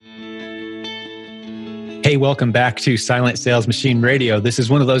Hey, welcome back to Silent Sales Machine Radio. This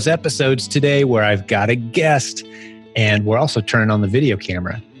is one of those episodes today where I've got a guest and we're also turning on the video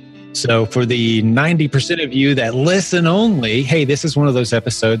camera. So for the 90% of you that listen only, hey, this is one of those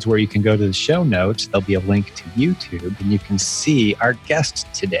episodes where you can go to the show notes. There'll be a link to YouTube and you can see our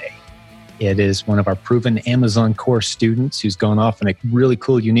guest today. It is one of our proven Amazon course students who's gone off in a really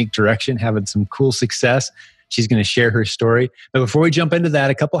cool, unique direction, having some cool success. She's going to share her story. But before we jump into that,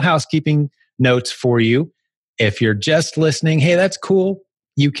 a couple housekeeping notes for you. If you're just listening, hey, that's cool.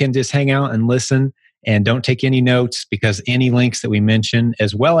 You can just hang out and listen and don't take any notes because any links that we mention,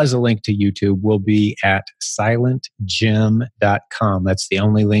 as well as a link to YouTube, will be at silentgym.com. That's the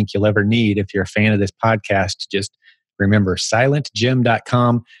only link you'll ever need if you're a fan of this podcast. Just remember,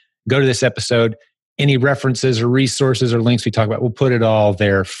 silentgym.com. Go to this episode. Any references or resources or links we talk about, we'll put it all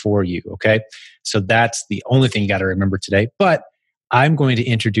there for you, okay? So that's the only thing you got to remember today. But I'm going to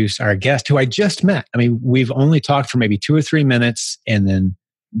introduce our guest who I just met. I mean, we've only talked for maybe 2 or 3 minutes and then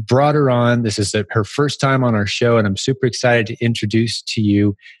brought her on. This is her first time on our show, and I'm super excited to introduce to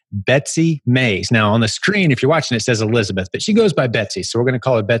you Betsy Mays. Now, on the screen, if you're watching, it says Elizabeth, but she goes by Betsy. So we're going to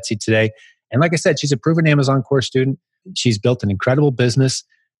call her Betsy today. And like I said, she's a proven Amazon course student. She's built an incredible business.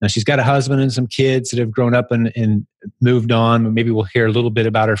 Now, she's got a husband and some kids that have grown up and moved on. Maybe we'll hear a little bit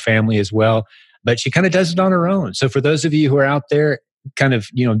about her family as well. But she kind of does it on her own. So for those of you who are out there kind of,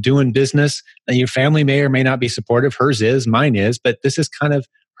 doing business, and your family may or may not be supportive, hers is, mine is, but this is kind of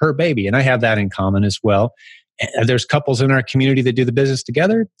her baby. And I have that in common as well. And there's couples in our community that do the business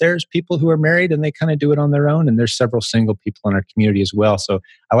together. There's people who are married and they kind of do it on their own. And there's several single people in our community as well. So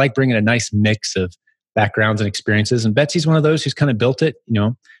I like bringing a nice mix of backgrounds and experiences. And Betsy's one of those who's kind of built it,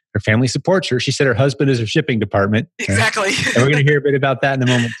 her family supports her. She said her husband is her shipping department. Exactly. And we're going to hear a bit about that in a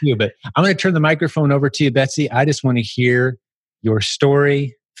moment too. But I'm going to turn the microphone over to you, Betsy. I just want to hear your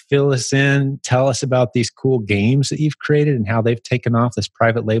story. Fill us in. Tell us about these cool games that you've created and how they've taken off, this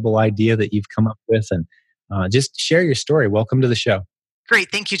private label idea that you've come up with. And just share your story. Welcome to the show. Great.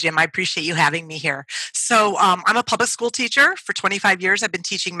 Thank you, Jim. I appreciate you having me here. So I'm a public school teacher. For 25 years, I've been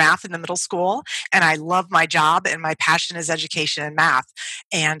teaching math in the middle school, and I love my job, and my passion is education and math.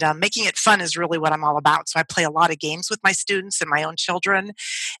 And making it fun is really what I'm all about. So I play a lot of games with my students and my own children.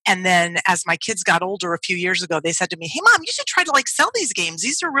 And then as my kids got older a few years ago, they said to me, "Hey, Mom, you should try to sell these games.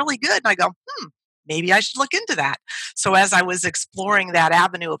 These are really good." And I go, maybe I should look into that. So as I was exploring that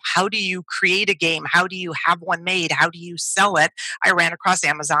avenue of how do you create a game, how do you have one made, how do you sell it, I ran across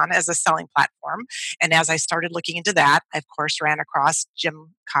Amazon as a selling platform. And as I started looking into that, I of course ran across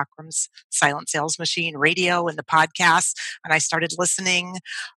Jim Cockram's Silent Sales Machine Radio and the podcast, and I started listening.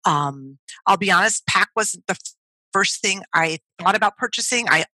 I'll be honest, PAC wasn't the first thing I thought about purchasing.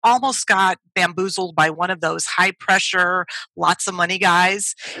 I almost got bamboozled by one of those high pressure, lots of money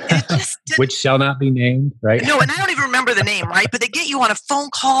guys. And it just which shall not be named, right? No, and I don't even remember the name, right? But they get you on a phone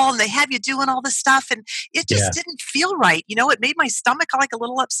call and they have you doing all this stuff. And it just didn't feel right. It made my stomach a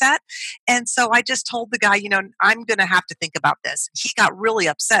little upset. And so I just told the guy, I'm going to have to think about this. He got really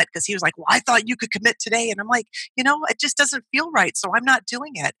upset because he was like, "Well, I thought you could commit today." And I'm like, it just doesn't feel right. So I'm not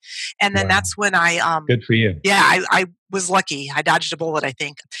doing it. And then that's when good for you. Yeah, I was lucky. I dodged a bullet, I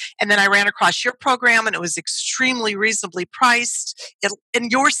think. And then I ran across your program, and it was extremely reasonably priced.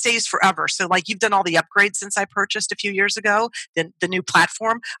 And yours stays forever. So you've done all the upgrades since I purchased a few years ago, the new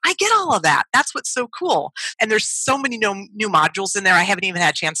platform. I get all of that. That's what's so cool. And there's so many new modules in there I haven't even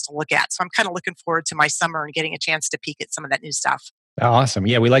had a chance to look at. So I'm kind of looking forward to my summer and getting a chance to peek at some of that new stuff. Awesome.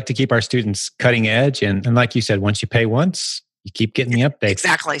 Yeah, we like to keep our students cutting edge. And like you said, once you pay once, you keep getting the updates.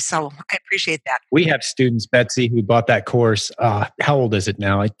 Exactly. So I appreciate that. We have students, Betsy, who bought that course. How old is it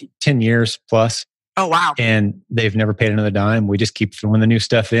now? 10 years plus. Oh, wow. And they've never paid another dime. We just keep throwing the new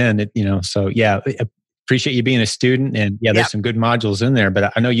stuff in. So yeah, appreciate you being a student. And there's some good modules in there.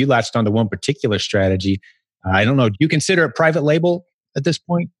 But I know you latched onto one particular strategy. I don't know. Do you consider it private label at this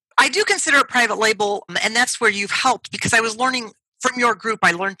point? I do consider it private label. And that's where you've helped, because I was learning from your group.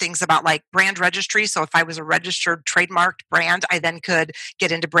 I learned things about brand registry. So if I was a registered trademarked brand, I then could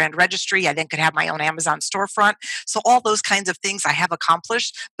get into brand registry. I then could have my own Amazon storefront. So all those kinds of things I have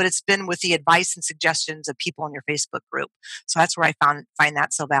accomplished, but it's been with the advice and suggestions of people in your Facebook group. So that's where I find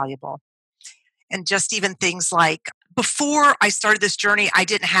that so valuable. And just even things before I started this journey, I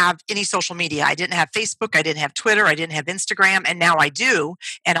didn't have any social media. I didn't have Facebook. I didn't have Twitter. I didn't have Instagram. And now I do.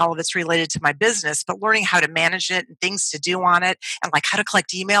 And all of it's related to my business. But learning how to manage it and things to do on it and how to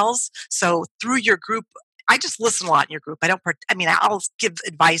collect emails. So through your group, I just listen a lot in your group. I'll give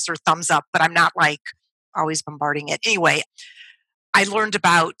advice or thumbs up, but I'm not always bombarding it. Anyway, I learned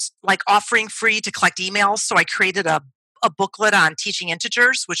about offering free to collect emails. So I created a a booklet on teaching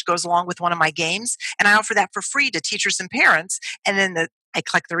integers, which goes along with one of my games. And I offer that for free to teachers and parents. And then I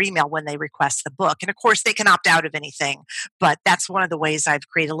collect their email when they request the book. And of course, they can opt out of anything. But that's one of the ways I've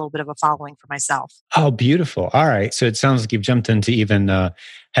created a little bit of a following for myself. Oh, beautiful. All right. So it sounds like you've jumped into even,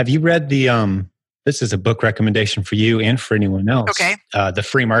 have you read this is a book recommendation for you and for anyone else. Okay. The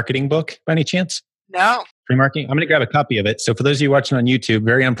Free Marketing book by any chance? No. Free Marketing? I'm going to grab a copy of it. So for those of you watching on YouTube,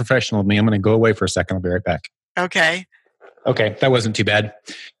 very unprofessional of me, I'm going to go away for a second. I'll be right back. Okay. Okay. That wasn't too bad.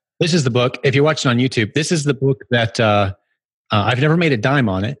 This is the book. If you're watching on YouTube, this is the book that I've never made a dime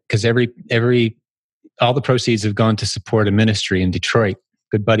on it because all the proceeds have gone to support a ministry in Detroit.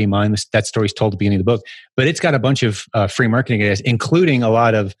 Good buddy of mine. That story's told at the beginning of the book. But it's got a bunch of free marketing ideas, including a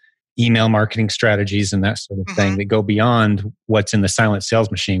lot of email marketing strategies and that sort of thing that go beyond what's in the Silent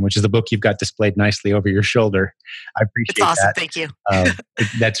Sales Machine, which is the book you've got displayed nicely over your shoulder. I appreciate It's awesome. that. Thank you.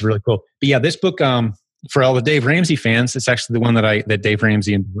 That's really cool. But yeah, this book, for all the Dave Ramsey fans, it's actually the one that Dave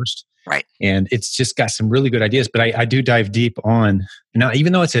Ramsey endorsed. Right. And it's just got some really good ideas. But I do dive deep on now,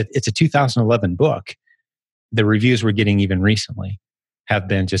 even though it's a 2011 book, the reviews we're getting even recently have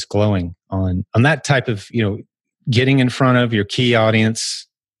been just glowing on that type of, getting in front of your key audience,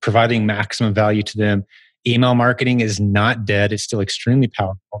 providing maximum value to them. Email marketing is not dead. It's still extremely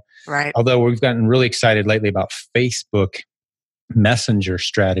powerful. Right. Although we've gotten really excited lately about Facebook Messenger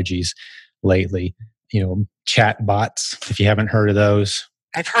strategies lately, chat bots, if you haven't heard of those.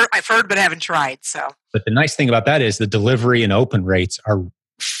 I've heard, but I haven't tried. So, but the nice thing about that is the delivery and open rates are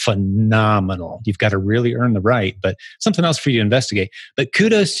phenomenal. You've got to really earn the right, but something else for you to investigate. But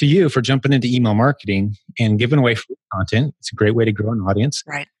kudos to you for jumping into email marketing and giving away free content. It's a great way to grow an audience.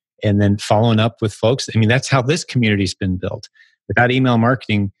 Right. And then following up with folks. I mean, that's how this community's been built. Without email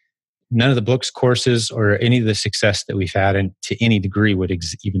marketing, none of the books, courses, or any of the success that we've had and to any degree would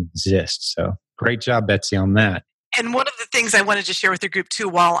even exist. So great job, Betsy, on that. And one of the things I wanted to share with the group too,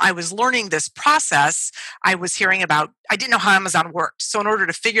 while I was learning this process, I was hearing I didn't know how Amazon worked. So in order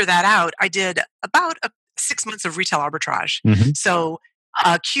to figure that out, I did about 6 months of retail arbitrage. Mm-hmm. So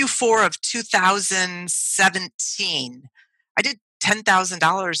Q4 of 2017, I did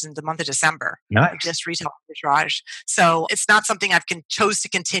 $10,000 in the month of December. Nice. Just retail arbitrage. So it's not something I've chose to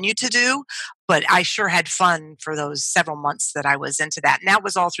continue to do, but I sure had fun for those several months that I was into that. And that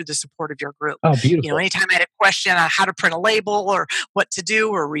was all through the support of your group. Oh, beautiful. Anytime I had a question on how to print a label or what to do,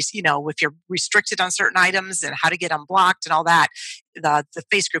 or, if you're restricted on certain items and how to get unblocked and all that, the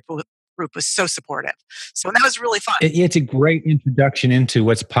Facebook group was so supportive. So that was really fun. It's a great introduction into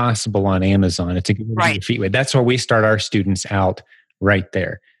what's possible on Amazon. It's a good way to get your feet wet. That's where we start our students out right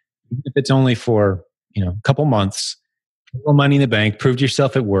there. If it's only for, a couple months, a little money in the bank, prove to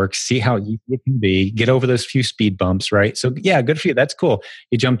yourself it works, see how easy it can be, get over those few speed bumps, right? So yeah, good for you. That's cool.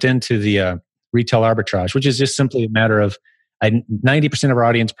 You jumped into the retail arbitrage, which is just simply a matter of 90% of our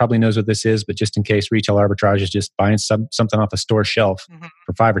audience probably knows what this is, but just in case, retail arbitrage is just buying something off a store shelf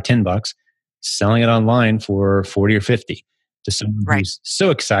for $5 or $10, selling it online for 40 or 50 to someone who's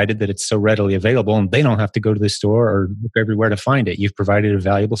so excited that it's so readily available and they don't have to go to the store or look everywhere to find it. You've provided a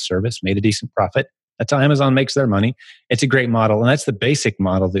valuable service, made a decent profit. That's how Amazon makes their money. It's a great model. And that's the basic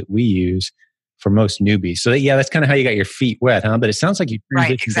model that we use for most newbies. So that's kind of how you got your feet wet, huh? But it sounds like you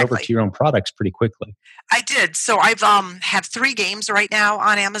transitioned over to your own products pretty quickly. I did. So I've have 3 games right now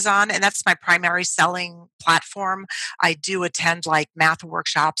on Amazon, and that's my primary selling platform. I do attend like math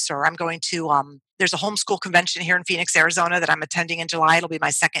workshops, or I'm going to there's a homeschool convention here in Phoenix, Arizona that I'm attending in July. It'll be my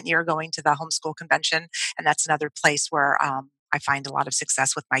second year going to the homeschool convention, and that's another place where I find a lot of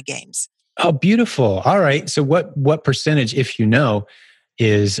success with my games. Oh, beautiful. All right. So what percentage, if you know,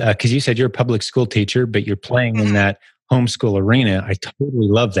 is because you said you're a public school teacher, but you're playing in that homeschool arena. I totally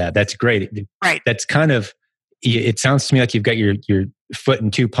love that. That's great. Right. That's kind of, it sounds to me like you've got your foot in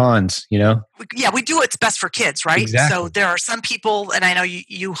 2 ponds, Yeah, we do what's best for kids, right? Exactly. So there are some people, and I know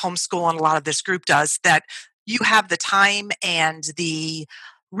you homeschool and a lot of this group does, that you have the time and the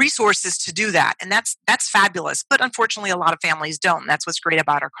resources to do that. And that's fabulous. But unfortunately, a lot of families don't. And that's what's great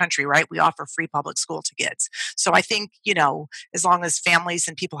about our country, right? We offer free public school to kids. So I think, as long as families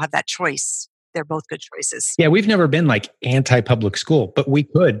and people have that choice, they're both good choices. Yeah, we've never been like anti-public school, but we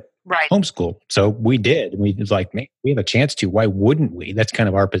could homeschool. So we did. We was like, man, we have a chance to. Why wouldn't we? That's kind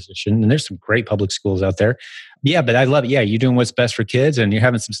of our position. And there's some great public schools out there. Yeah, but I love it. Yeah, you're doing what's best for kids and you're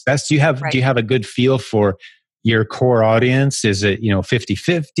having some success. Do you have a good feel for your core audience? Is it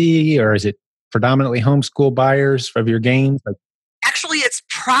 50-50, or is it predominantly homeschool buyers of your games? Actually, it's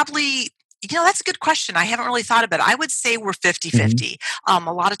probably That's a good question. I haven't really thought of it. I would say we're 50 Hmm. 50. A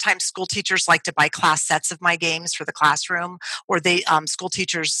lot of times, school teachers like to buy class sets of my games for the classroom, or school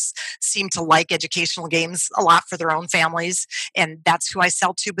teachers seem to like educational games a lot for their own families, and that's who I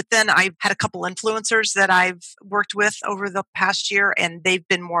sell to. But then I've had a couple influencers that I've worked with over the past year, and they've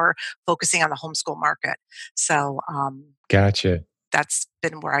been more focusing on the homeschool market. So Gotcha. that's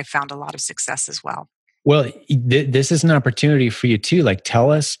been where I found a lot of success as well. Well, this is an opportunity for you too. Like,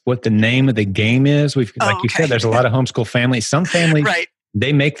 tell us what the name of the game is. Like Oh, you said, okay. there's a lot of homeschool families. Some families, Right.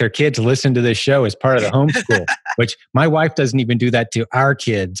 they make their kids listen to this show as part of the homeschool, which my wife doesn't even do that to our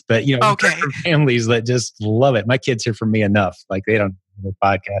kids. But, there Okay. are families that just love it. My kids hear from me enough. Like, they don't have a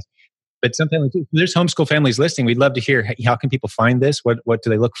podcast. But some families, there's homeschool families listening. We'd love to hear, how can people find this? What do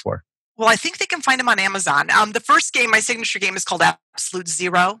they look for? Well, I think they can find them on Amazon. The first game, my signature game, is called Absolute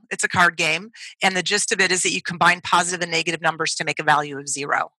Zero. It's a card game, and the gist of it is that you combine positive and negative numbers to make a value of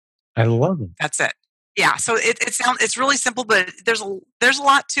zero. I love it. That's it. Yeah, so it's really simple, but there's a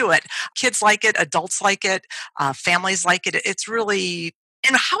lot to it. Kids like it, adults like it, families like it. It's really,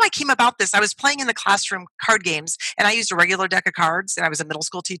 and how I came about this, I was playing in the classroom card games, and I used a regular deck of cards, and I was a middle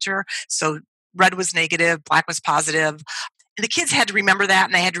school teacher, so red was negative, black was positive. And the kids had to remember that,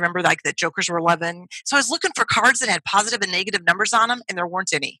 and they had to remember like that jokers were 11. So I was looking for cards that had positive and negative numbers on them, and there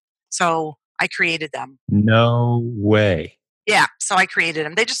weren't any. So I created them. No way. Yeah, so I created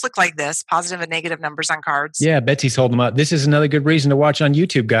them. They just look like this, positive and negative numbers on cards. Yeah, Betsy's holding them up. This is another good reason to watch on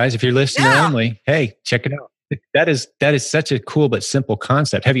YouTube, guys. If you're listener Yeah. only, hey, check it out. That is such a cool but simple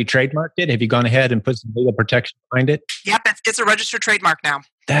concept. Have you trademarked it? Have you gone ahead and put some legal protection behind it? Yep, it's a registered trademark now.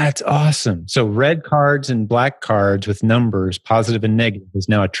 That's awesome. So red cards and black cards with numbers, positive and negative, is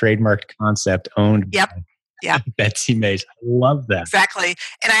now a trademarked concept owned Yep. by Yeah, Betsy Mays. I love that. exactly.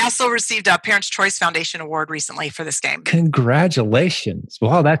 And I also received a Parents' Choice Foundation award recently for this game. Congratulations.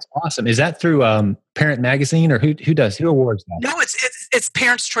 Wow, that's awesome. Is that through Parent Magazine, or who awards that? No, it's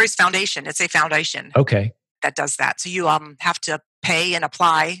Parents' Choice Foundation. It's a foundation Okay. that does that. So you have to pay and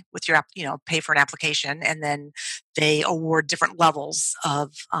apply with your pay for an application, and then they award different levels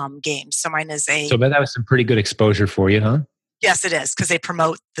of games. So mine is So but that was some pretty good exposure for you, huh? yes, it is, because they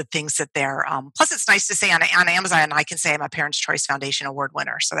promote the things that they're. Plus, it's nice to say on Amazon, I can say I'm a Parents' Choice Foundation award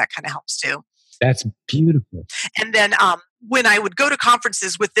winner, so that kind of helps too. That's beautiful. And then when I would go to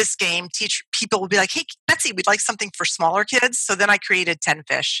conferences with this game, people would be like, "Hey, Betsy, we'd like something for smaller kids." So then I created 10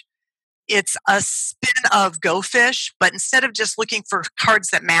 Fish. It's a spin of Go Fish, but instead of just looking for cards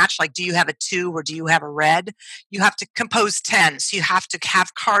that match, like do you have a 2 or do you have a red, you have to compose 10. So you have to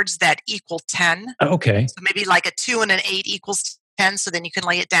have cards that equal 10. Okay. So maybe like a 2 and an 8 equals 10, so then you can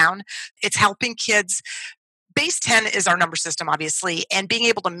lay it down. It's helping kids. Base 10 is our number system, obviously, and being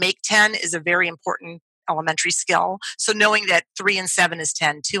able to make 10 is a very important elementary skill. So knowing that 3 and 7 is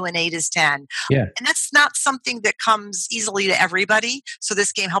 10, 2 and 8 is 10. Yeah. And that's not something that comes easily to everybody. So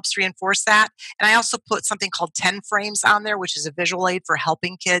this game helps reinforce that. And I also put something called 10 frames on there, which is a visual aid for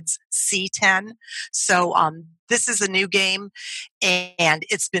helping kids see 10. So this is a new game, and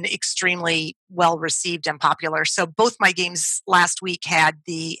it's been extremely well received and popular. So both my games last week had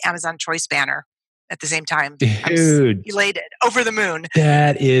the Amazon Choice banner at the same time. I was Dude, elated, over the moon.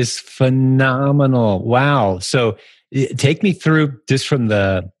 that is phenomenal. Wow. So take me through just from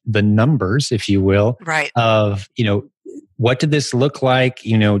the numbers, if you will, Right. of, what did this look like?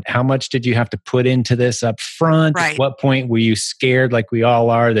 How much did you have to put into this up front? Right. At what point were you scared, like we all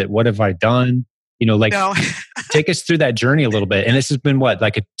are, that what have I done? No. Take us through that journey a little bit. And this has been what,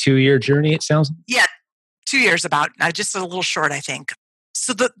 like a 2-year journey, it sounds like? Yeah, 2 years about. Just a little short, I think.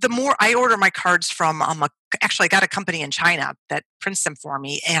 So the more I order my cards from, actually I got a company in China that prints them for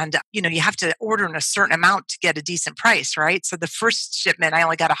me, and you have to order in a certain amount to get a decent price, right? So the first shipment I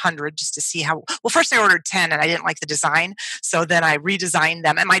only got 100 just to see how. Well, first I ordered 10 and I didn't like the design, so then I redesigned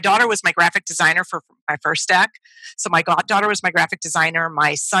them. And my daughter was my graphic designer for my first deck. So my goddaughter was my graphic designer.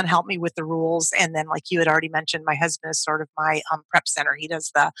 My son helped me with the rules, and then like you had already mentioned, my husband is sort of my prep center. He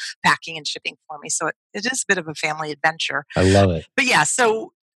does the packing and shipping for me, so it is a bit of a family adventure. I love it. But yeah,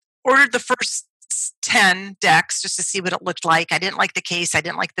 so ordered the first 10 decks just to see what it looked like. I didn't like the case. I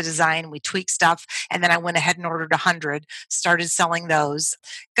didn't like the design. We tweaked stuff. And then I went ahead and ordered 100, started selling those.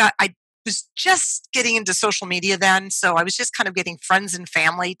 I was just getting into social media then. So I was just kind of getting friends and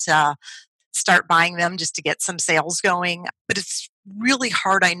family to start buying them just to get some sales going. But it's really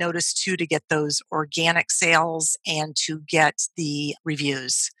hard, I noticed too, to get those organic sales and to get the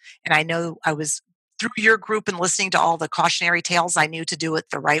reviews. And I know I was through your group and listening to all the cautionary tales, I knew to do it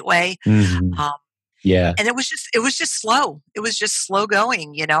the right way. Mhm. Yeah. And it was just slow. It was just slow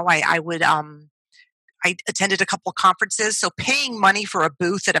going. I would I attended a couple of conferences. So paying money for a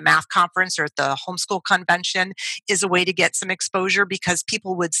booth at a math conference or at the homeschool convention is a way to get some exposure, because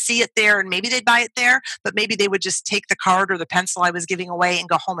people would see it there and maybe they'd buy it there, but maybe they would just take the card or the pencil I was giving away and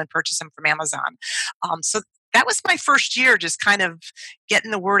go home and purchase them from Amazon. So that was my first year, just kind of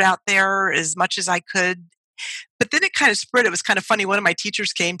getting the word out there as much as I could. But then it kind of spread. It was kind of funny. One of my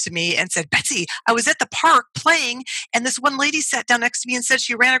teachers came to me and said, Betsy, I was at the park playing, and this one lady sat down next to me and said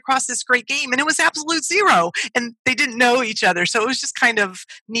she ran across this great game, and it was Absolute Zero. And they didn't know each other. So it was just kind of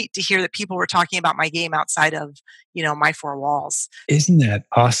neat to hear that people were talking about my game outside of, my four walls. Isn't that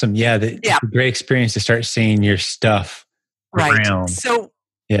awesome? Yeah, it's a great experience to start seeing your stuff around. So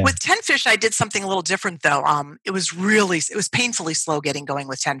with 10 Fish, I did something a little different, though. It was painfully slow getting going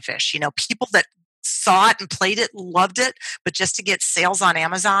with 10 Fish. People that saw it and played it, loved it, but just to get sales on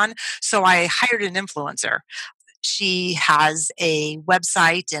Amazon. So I hired an influencer. She has a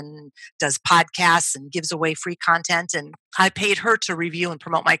website and does podcasts and gives away free content. And I paid her to review and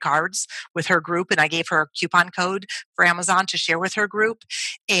promote my cards with her group. And I gave her a coupon code for Amazon to share with her group.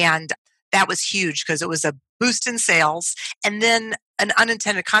 And that was huge because it was a boost in sales. And then an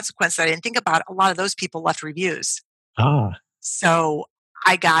unintended consequence that I didn't think about, a lot of those people left reviews. So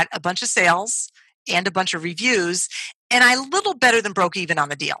I got a bunch of sales and a bunch of reviews, and I little better than broke even on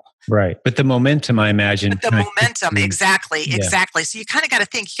the deal. Right. But the momentum, I imagine. Exactly. So you kind of got to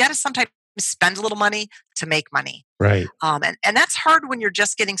think, you got to sometimes spend a little money to make money. Right. And that's hard when you're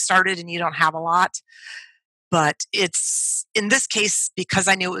just getting started and you don't have a lot. But it's, in this case, because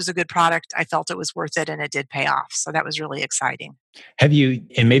I knew it was a good product, I felt it was worth it, and it did pay off. So that was really exciting. Have you,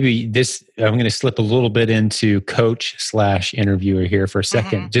 and maybe this, I'm going to slip a little bit into coach/interviewer here for a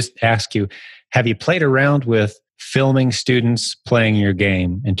second. Just ask you, have you played around with filming students playing your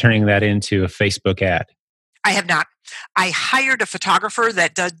game and turning that into a Facebook ad? I have not. I hired a photographer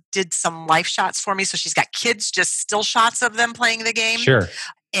that did some live shots for me. So she's got kids, just still shots of them playing the game. Sure.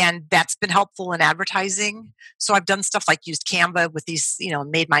 And that's been helpful in advertising. So I've done stuff like used Canva with these,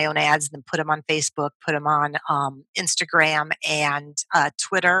 made my own ads and then put them on Facebook, put them on Instagram and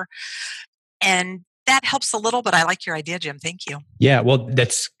Twitter. And that helps a little, but I like your idea, Jim. Thank you. Yeah, well,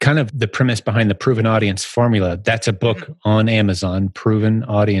 that's kind of the premise behind the Proven Audience Formula. That's a book on Amazon, Proven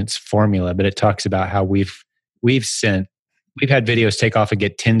Audience Formula, but it talks about how we've had videos take off and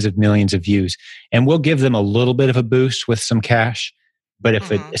get tens of millions of views, and we'll give them a little bit of a boost with some cash. But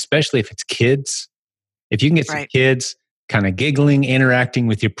especially if it's kids, if you can get some kids kind of giggling, interacting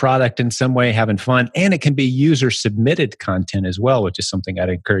with your product in some way, having fun, and it can be user-submitted content as well, which is something I'd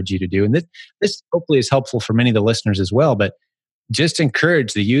encourage you to do. And this hopefully is helpful for many of the listeners as well, but just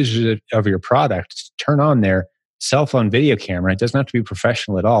encourage the users of your product to turn on their cell phone video camera. It doesn't have to be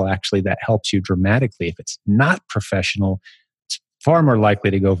professional at all. Actually, that helps you dramatically. If it's not professional, it's far more likely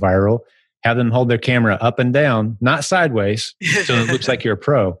to go viral. Have them hold their camera up and down, not sideways, so it looks like you're a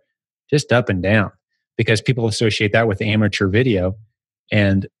pro, just up and down, because people associate that with amateur video.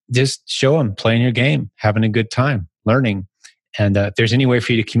 And just show them playing your game, having a good time, learning. And if there's any way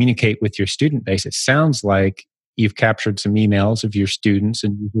for you to communicate with your student base, it sounds like you've captured some emails of your students.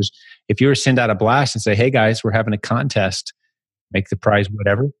 And if you were to send out a blast and say, hey guys, we're having a contest, make the prize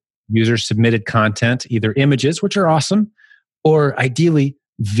whatever. Users submitted content, either images, which are awesome, or ideally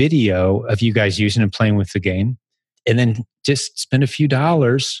video of you guys using and playing with the game, and then just spend a few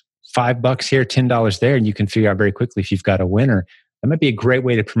dollars, $5 here, $10 there, and you can figure out very quickly if you've got a winner. That might be a great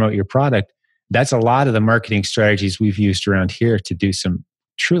way to promote your product. That's a lot of the marketing strategies we've used around here to do some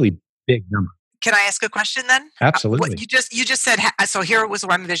truly big numbers. Can I ask a question then? Absolutely. You just said, so here was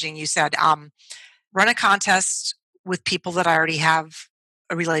what I'm envisioning. You said, run a contest with people that I already have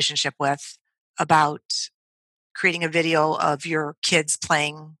a relationship with about creating a video of your kids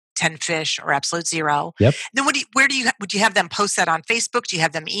playing 10 Fish or Absolute Zero. Yep. Then would you have them post that on Facebook? Do you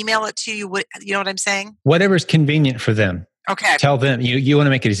have them email it to you? You know what I'm saying? Whatever's convenient for them. Okay. Tell them, you want to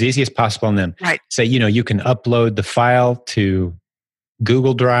make it as easy as possible on them. Right. Say, you can upload the file to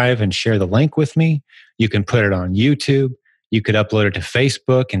Google Drive and share the link with me. You can put it on YouTube. You could upload it to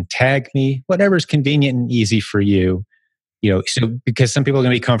Facebook and tag me, whatever's convenient and easy for you. So because some people are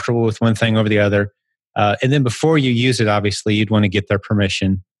going to be comfortable with one thing over the other. And then before you use it, obviously, you'd want to get their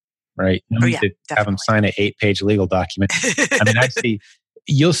permission, right? You need to have them sign an 8-page legal document. I mean,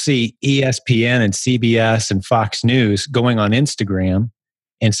 you'll see ESPN and CBS and Fox News going on Instagram,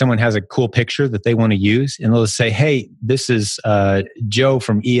 and someone has a cool picture that they want to use, and they'll say, hey, this is Joe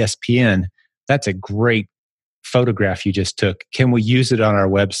from ESPN. That's a great photograph you just took. Can we use it on our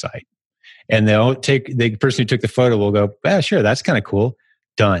website? And the person who took the photo will go, sure, that's kind of cool.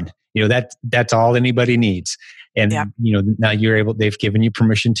 Done. That's all anybody needs. And Yeah. now they've given you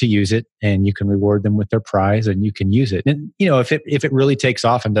permission to use it, and you can reward them with their prize, and you can use it. And if it really takes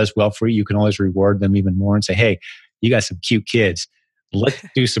off and does well for you, you can always reward them even more and say, hey, you got some cute kids. Let's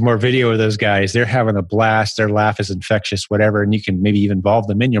do some more video of those guys. They're having a blast. Their laugh is infectious, whatever. And you can maybe even involve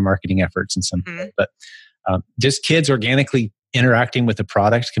them in your marketing efforts in some way. But just kids organically interacting with the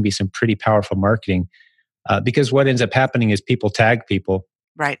product can be some pretty powerful marketing, because what ends up happening is people tag people.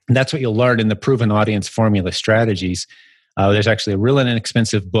 Right. And that's what you'll learn in the proven audience formula strategies. There's actually a real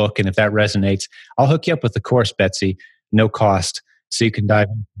inexpensive book. And if that resonates, I'll hook you up with the course, Betsy, no cost, so you can dive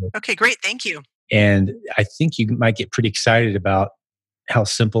into it. Okay, great. Thank you. And I think you might get pretty excited about how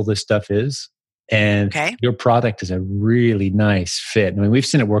simple this stuff is. And your product is a really nice fit. I mean, we've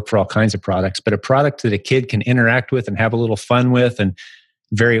seen it work for all kinds of products, but a product that a kid can interact with and have a little fun with and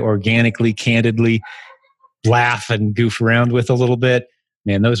very organically, candidly laugh and goof around with a little bit,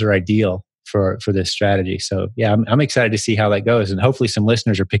 man, those are ideal for this strategy. So yeah, I'm excited to see how that goes. And hopefully some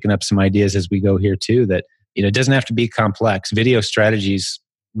listeners are picking up some ideas as we go here too, that it doesn't have to be complex. Video strategies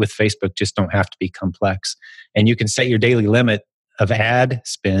with Facebook just don't have to be complex. And you can set your daily limit of ad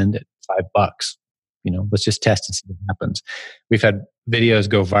spend at $5. Let's just test and see what happens. We've had videos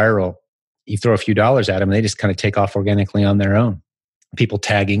go viral. You throw a few dollars at them, and they just kind of take off organically on their own. People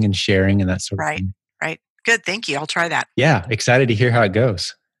tagging and sharing and that sort of thing. Right. Good. Thank you. I'll try that. Yeah. Excited to hear how it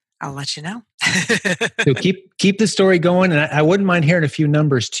goes. I'll let you know. So keep the story going. And I wouldn't mind hearing a few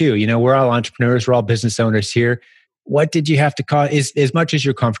numbers too. We're all entrepreneurs. We're all business owners here. What did you have to cost, as much as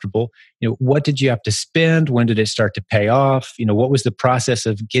you're comfortable, what did you have to spend? When did it start to pay off? What was the process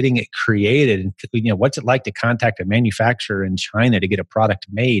of getting it created? And, what's it like to contact a manufacturer in China to get a product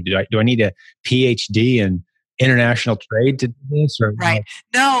made? Do I need a PhD in international trade to do this? Right.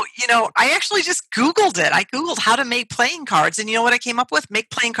 No, I actually just Googled it. I Googled how to make playing cards. And you know what I came up with?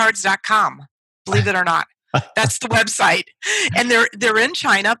 MakePlayingCards.com. Believe it or not. That's the website. And they're in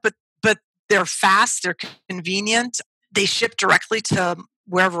China, but they're fast, they're convenient. They ship directly to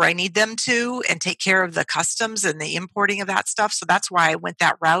wherever I need them to and take care of the customs and the importing of that stuff. So that's why I went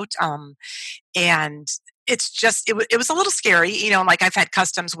that route. And it's just, it was a little scary, like I've had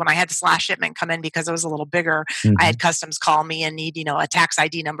customs when I had this last shipment come in because it was a little bigger. Mm-hmm. I had customs call me and need, a tax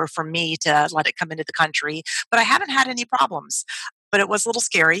ID number from me to let it come into the country. But I haven't had any problems. But it was a little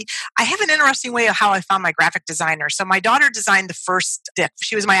scary. I have an interesting way of how I found my graphic designer. So my daughter designed the first stick.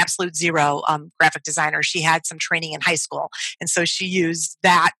 She was my absolute zero graphic designer. She had some training in high school. And so she used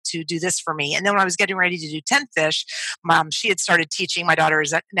that to do this for me. And then when I was getting ready to do 10 Fish, she had started teaching. My daughter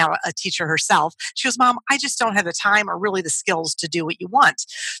is now a teacher herself. She goes, Mom, I just don't have the time or really the skills to do what you want.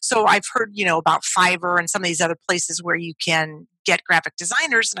 So I've heard, about Fiverr and some of these other places where you can get graphic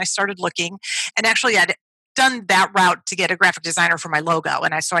designers. And I started looking, and actually I'd done that route to get a graphic designer for my logo.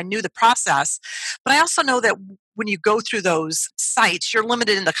 And so I knew the process, but I also know that when you go through those sites, you're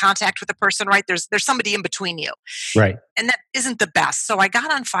limited in the contact with the person, right? There's somebody in between you. Right. And that isn't the best. So I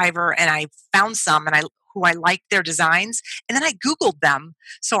got on Fiverr and I found some who I liked their designs. And then I Googled them.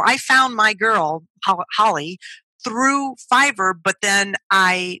 So I found my girl, Holly, through Fiverr, but then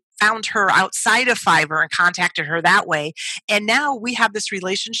I found her outside of Fiverr and contacted her that way. And now we have this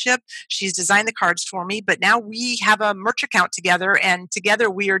relationship. She's designed the cards for me, but now we have a merch account together, and together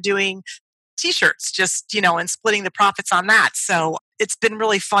we are doing t-shirts, just, and splitting the profits on that. So it's been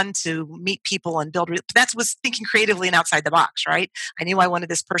really fun to meet people and build. That was thinking creatively and outside the box, right? I knew I wanted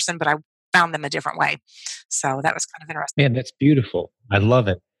this person, but I found them a different way. So that was kind of interesting. Man, that's beautiful. I love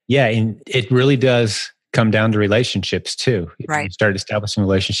it. Yeah. And it really does come down to relationships too. Right. You start establishing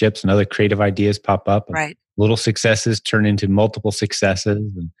relationships and other creative ideas pop up. And right. Little successes turn into multiple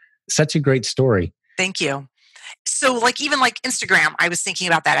successes. And such a great story. Thank you. So even Instagram, I was thinking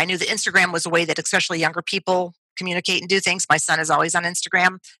about that. I knew that Instagram was a way that especially younger people communicate and do things. My son is always on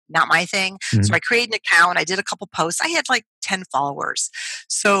Instagram, not my thing. Mm-hmm. So I created an account. I did a couple posts. I had 10 followers.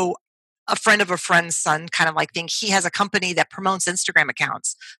 So a friend of a friend's son thing. He has a company that promotes Instagram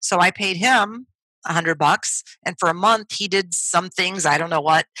accounts. So I paid him $100, and for a month he did some things, I don't know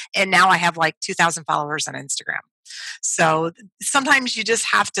what, and now I have 2,000 followers on Instagram. So sometimes you just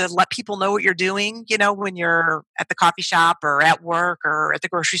have to let people know what you're doing, when you're at the coffee shop or at work or at the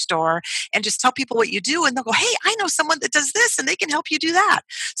grocery store, and just tell people what you do, and they'll go, hey, I know someone that does this and they can help you do that.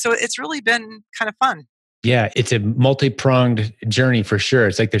 So it's really been kind of fun. Yeah, it's a multi-pronged journey for sure.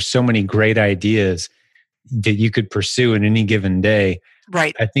 It's there's so many great ideas that you could pursue in any given day.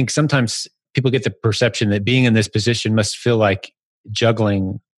 Right. I think sometimes people get the perception that being in this position must feel like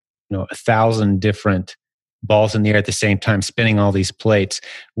juggling, 1,000 different balls in the air at the same time, spinning all these plates.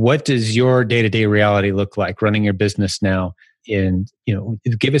 What does your day-to-day reality look like running your business now? And,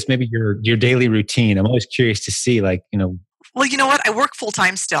 give us maybe your daily routine. I'm always curious to see, like, Well, you know what? I work full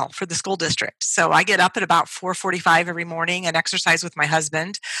time still for the school district. So I get up at about 4:45 every morning and exercise with my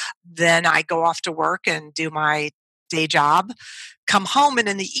husband. Then I go off to work and do my day job, come home, and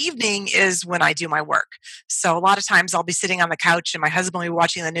in the evening is when I do my work. So a lot of times I'll be sitting on the couch and my husband will be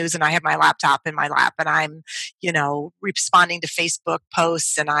watching the news and I have my laptop in my lap and I'm, responding to Facebook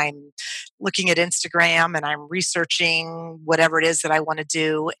posts and I'm looking at Instagram and I'm researching whatever it is that I want to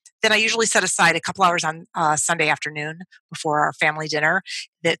do. Then I usually set aside a couple hours on Sunday afternoon before our family dinner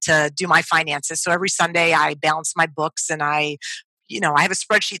to do my finances. So every Sunday I balance my books and I have a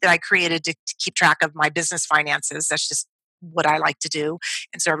spreadsheet that I created to keep track of my business finances. That's just what I like to do.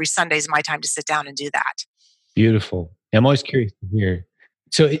 And so every Sunday is my time to sit down and do that. Beautiful. I'm always curious to hear.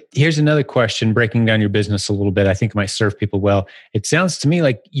 So here's another question, breaking down your business a little bit. I think it might serve people well. It sounds to me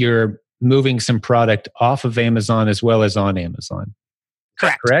like you're moving some product off of Amazon as well as on Amazon.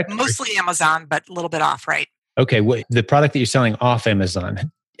 Correct? Mostly Amazon, but a little bit off, right? Okay. The product that you're selling off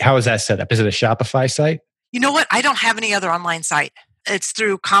Amazon, how is that set up? Is it a Shopify site? You know what? I don't have any other online site. It's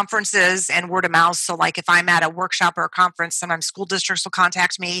through conferences and word of mouth. So like if I'm at a workshop or a conference, sometimes school districts will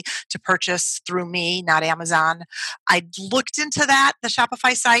contact me to purchase through me, not Amazon. I looked into that, the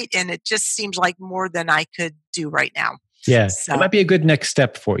Shopify site, and it just seems like more than I could do right now. Yeah, it might be a good next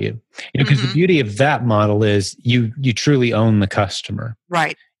step for you. Because the beauty of that model is you truly own the customer.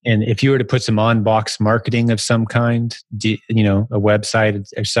 Right. And if you were to put some on-box marketing of some kind, a website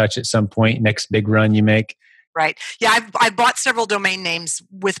or such at some point, next big run you make. Right. Yeah, I've bought several domain names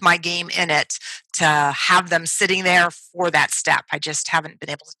with my game in it to have them sitting there for that step. I just haven't been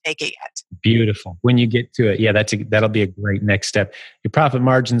able to take it yet. Beautiful. When you get to it, yeah, that'll be a great next step. Your profit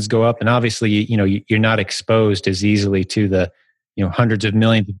margins go up, and obviously, you're not exposed as easily to the hundreds of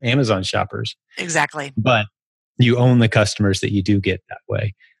millions of Amazon shoppers. Exactly. But you own the customers that you do get that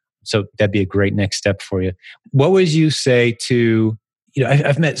way. So that'd be a great next step for you. What would you say to,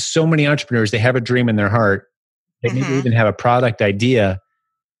 I've met so many entrepreneurs, they have a dream in their heart. They maybe even have a product idea.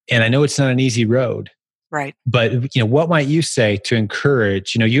 And I know it's not an easy road. Right. But, what might you say to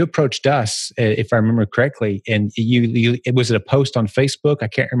encourage, you approached us, if I remember correctly, and was it a post on Facebook? I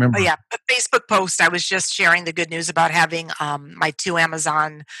can't remember. Oh, yeah. A Facebook post. I was just sharing the good news about having my 2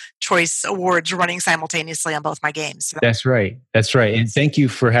 Amazon Choice Awards running simultaneously on both my games. So That's right. And thank you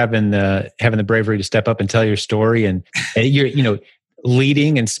for having the bravery to step up and tell your story. And you're,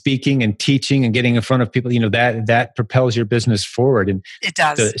 leading and speaking and teaching and getting in front of people, that propels your business forward. And it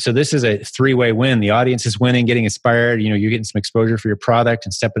does. So this is a 3-way win. The audience is winning, getting inspired. You're getting some exposure for your product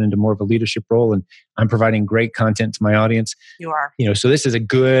and stepping into more of a leadership role. And I'm providing great content to my audience. You are. So this is a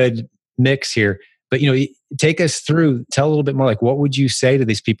good mix here. But, take us through, tell a little bit more, like, what would you say to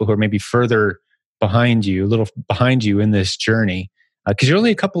these people who are maybe further behind you, a little behind you in this journey? Because you're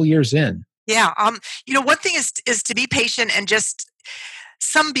only a couple years in. Yeah. One thing is to be patient and just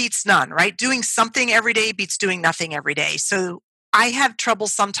some beats none, right? Doing something every day beats doing nothing every day. So I have trouble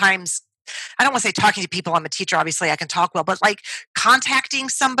sometimes. I don't want to say talking to people. I'm a teacher. Obviously I can talk well, but like contacting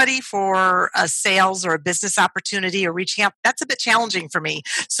somebody for a sales or a business opportunity or reaching out, that's a bit challenging for me.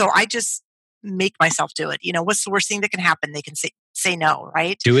 So I just make myself do it. What's the worst thing that can happen? They can say no,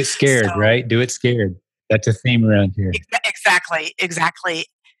 right? Do it scared, right? Do it scared. That's a theme around here. Exactly.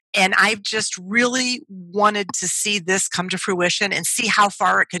 And I've just really wanted to see this come to fruition and see how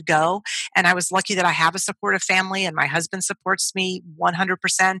far it could go. And I was lucky that I have a supportive family and my husband supports me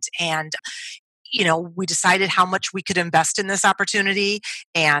 100%. And, we decided how much we could invest in this opportunity.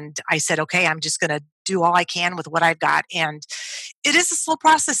 And I said, okay, I'm just going to do all I can with what I've got. And it is a slow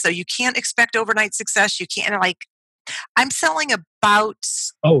process, though. You can't expect overnight success. You can't, I'm selling about...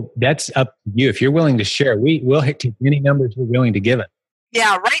 Oh, that's up to you. If you're willing to share, we'll take any numbers we're willing to give it.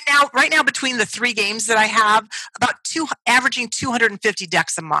 Yeah, right now, between the 3 games that I have, averaging 250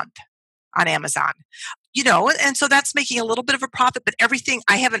 decks a month on Amazon. And so that's making a little bit of a profit, but everything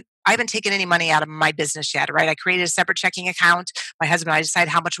I haven't taken any money out of my business yet, right? I created a separate checking account. My husband and I decided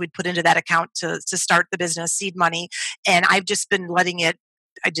how much we'd put into that account to start the business, seed money, and I've just been letting it.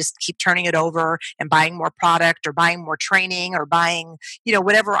 I just keep turning it over and buying more product or buying more training or buying,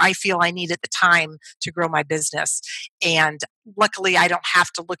 whatever I feel I need at the time to grow my business. And luckily, I don't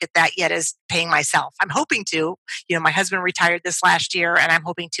have to look at that yet as paying myself. I'm hoping to. My husband retired this last year, and I'm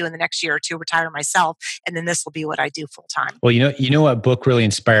hoping to in the next year or 2 retire myself. And then this will be what I do full time. Well, you know what book really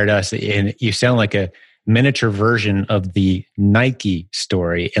inspired us? And you sound like a miniature version of the Nike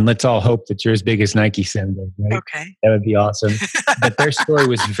story. And let's all hope that you're as big as Nike someday, right? Okay. That would be awesome. But their story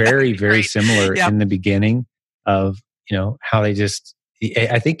was very, very similar in the beginning of, how they just,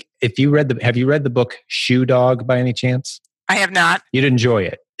 I think have you read the book Shoe Dog by any chance? I have not. You'd enjoy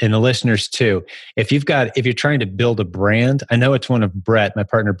it. And the listeners too. If you're trying to build a brand, I know it's one of my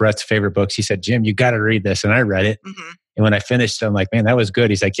partner Brett's favorite books. He said, Jim, you got to read this. And I read it. Mm-hmm. And when I finished, I'm like, man, that was good.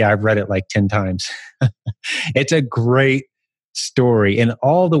 He's like, yeah, I've read it like 10 times. It's a great story in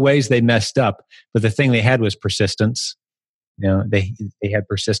all the ways they messed up. But the thing they had was persistence. They had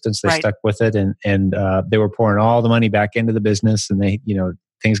persistence. They stuck with it, and they were pouring all the money back into the business. And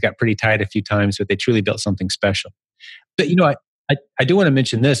things got pretty tight a few times, but they truly built something special. But I do want to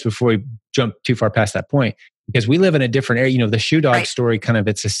mention this before we jump too far past that point, because we live in a different era. The Shoe Dog story, kind of,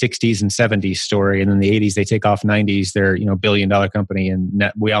 it's a 60s and 70s story. And then the 80s, they take off. 90s, they're, $1 billion company.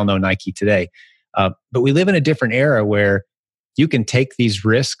 And we all know Nike today. But we live in a different era where you can take these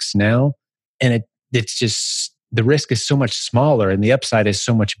risks now, and it's just, the risk is so much smaller and the upside is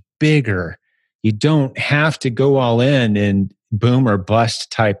so much bigger. You don't have to go all in and boom or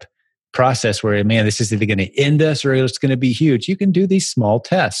bust type process where, man, this is either going to end us or it's going to be huge. You can do these small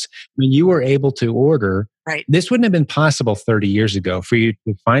tests. When you were able to order, this wouldn't have been possible 30 years ago for you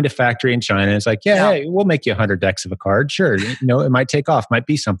to find a factory in China. It's like, hey, we'll make you 100 decks of a card. Sure. It might take off, might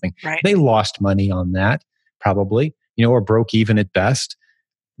be something. They lost money on that probably, or broke even at best.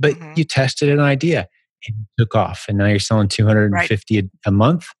 But you tested an idea and it took off. And now you're selling 250 a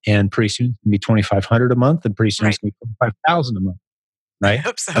month, and pretty soon it's going to be 2,500 a month, and pretty soon it's going to be 5,000 a month. Right? I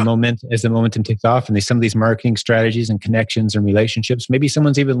hope so. As the momentum takes off, and some of these marketing strategies and connections and relationships, maybe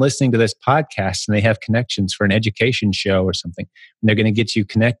someone's even listening to this podcast and they have connections for an education show or something, and they're going to get you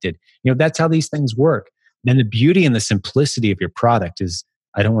connected. That's how these things work. And the beauty and the simplicity of your product is,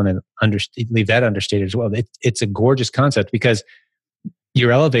 I don't want to leave that understated as well. It's a gorgeous concept, because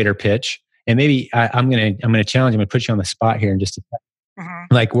your elevator pitch, and maybe I'm going to challenge, I'm going to put you on the spot here in just a second.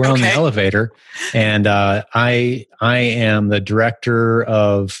 Like, we're on the elevator, and I am the director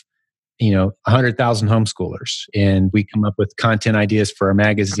of 100,000 homeschoolers, and we come up with content ideas for our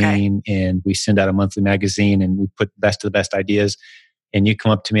magazine, and we send out a monthly magazine, and we put best of the best ideas. And you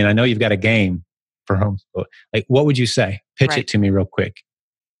come up to me, and I know you've got a game for homeschool. Like, what would you say? Pitch it to me real quick.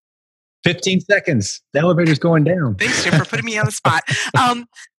 15 seconds. The elevator's going down. Thanks, Jim, for putting me on the spot.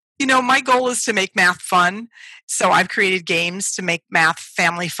 My goal is to make math fun. So I've created games to make math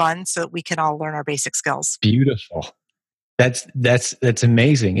family fun so that we can all learn our basic skills. Beautiful. That's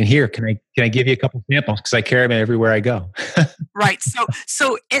amazing. And here, can I give you a couple samples? Because I carry them everywhere I go. Right.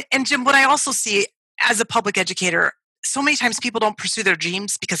 So Jim, what I also see as a public educator, so many times people don't pursue their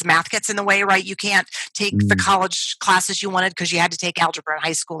dreams because math gets in the way, right? You can't take the college classes you wanted because you had to take algebra in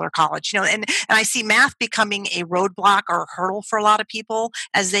high school or college, and I see math becoming a roadblock or a hurdle for a lot of people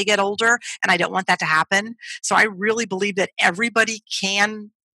as they get older. And I don't want that to happen. So I really believe that everybody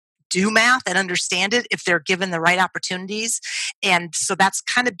can do math and understand it if they're given the right opportunities. And so that's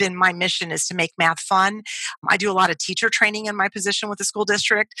kind of been my mission, is to make math fun. I do a lot of teacher training in my position with the school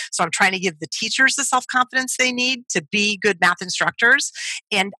district. So I'm trying to give the teachers the self-confidence they need to be good math instructors,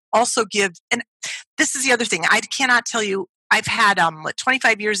 and also and this is the other thing. I cannot tell you, I've had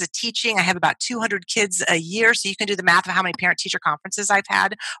 25 years of teaching. I have about 200 kids a year. So you can do the math of how many parent-teacher conferences I've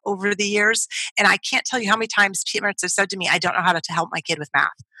had over the years. And I can't tell you how many times parents have said to me, I don't know how to help my kid with math.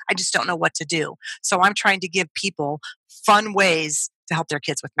 I just don't know what to do. So I'm trying to give people fun ways to help their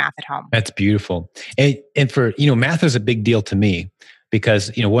kids with math at home. That's beautiful. And for, math is a big deal to me,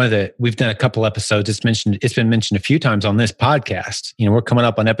 because, we've done a couple episodes. It's been mentioned a few times on this podcast. We're coming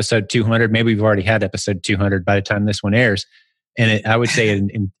up on episode 200. Maybe we've already had episode 200 by the time this one airs. And I would say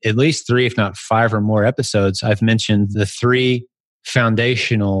in at least 3, if not 5 or more episodes, I've mentioned the 3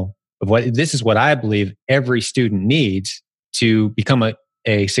 foundational of this is what I believe every student needs to become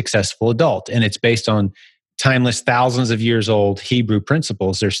a successful adult. And it's based on timeless, thousands of years old Hebrew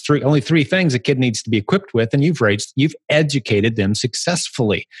principles. There's only 3 things a kid needs to be equipped with, and you've educated them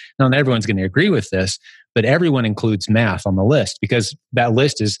successfully. Now, not everyone's going to agree with this, but everyone includes math on the list, because that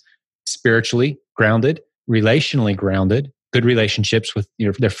list is spiritually grounded, relationally grounded, good relationships with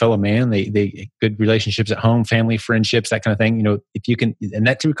their fellow man, they good relationships at home, family, friendships, that kind of thing. If you can, and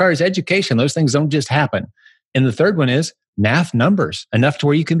that requires education. Those things don't just happen. And the third one is math numbers, enough to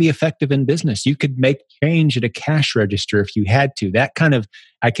where you can be effective in business. You could make change at a cash register if you had to. That kind of,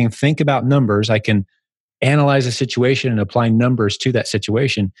 I can think about numbers. I can analyze a situation and apply numbers to that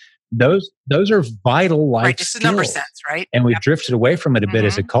situation. Those are vital life just skills. The number sense, right? And we've drifted away from it a bit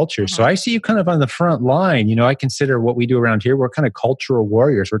as a culture. So I see you kind of on the front line. I consider what we do around here, we're kind of cultural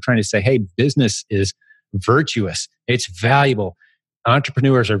warriors. We're trying to say, hey, business is virtuous. It's valuable.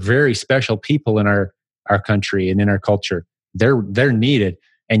 Entrepreneurs are very special people in our country and in our culture. They're needed.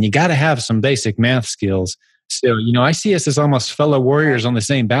 And you got to have some basic math skills. So, I see us as almost fellow warriors on the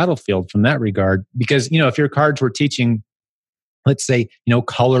same battlefield from that regard. Because, if your cards were teaching let's say,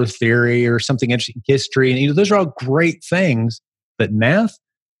 color theory or something interesting, history. And those are all great things, but math,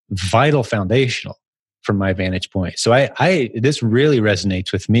 vital foundational from my vantage point. So this really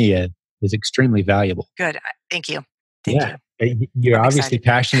resonates with me and is extremely valuable. Good. Thank you. Thank Yeah. you. You're I'm obviously excited.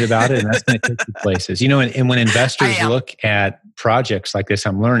 passionate about it, and that's going to take you places. And when I investors am. look at projects like this,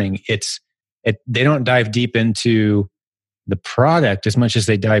 I'm learning they don't dive deep into the product as much as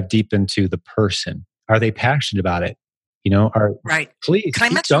they dive deep into the person. Are they passionate about it? Right. Please Can I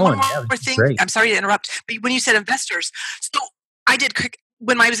keep mention one going. Yeah, more this is thing? great. I'm sorry to interrupt, but when you said investors, so I did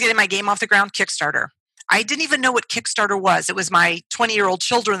when I was getting my game off the ground, Kickstarter. I didn't even know what Kickstarter was. It was my 20-year-old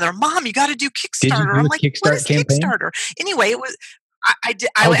children. They're, Mom, you got to do Did you Kickstarter. do I'm a like, what Kickstart is campaign? Kickstarter? Anyway, it was. I did.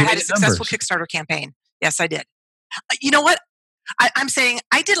 I Oh, you had made a it successful numbers. Kickstarter campaign. Yes, I did. You know what? I'm saying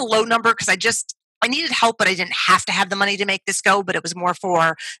I did a low number because I needed help, but I didn't have to have the money to make this go. But it was more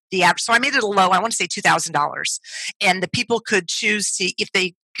for the average. So I made it a low. I want to say $2,000, and the people could choose to if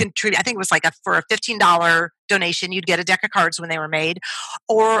they contribute. I think it was like for a $15 donation, you'd get a deck of cards when they were made,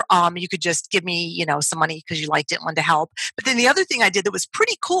 or you could just give me some money because you liked it and wanted to help. But then the other thing I did that was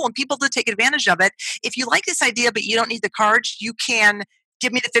pretty cool, and people did take advantage of it. If you like this idea, but you don't need the cards, you can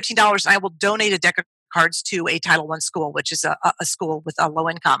give me the $15 and I will donate a deck of cards to a Title I school, which is a school with a low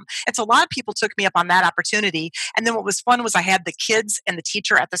income. And so a lot of people took me up on that opportunity. And then what was fun was I had the kids and the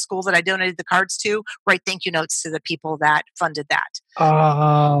teacher at the school that I donated the cards to write thank you notes to the people that funded that.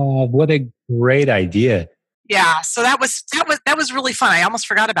 Oh, what a great idea. Yeah, so that was really fun. I almost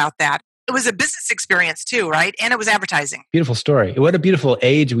forgot about that. It was a business experience too, right? And it was advertising. Beautiful story. What a beautiful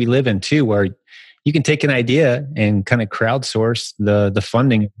age we live in too, where you can take an idea and kind of crowdsource the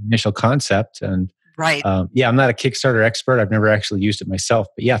funding initial concept. And right. Yeah, I'm not a Kickstarter expert. I've never actually used it myself.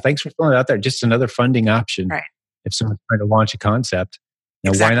 But yeah, thanks for throwing it out there. Just another funding option. Right. If someone's trying to launch a concept,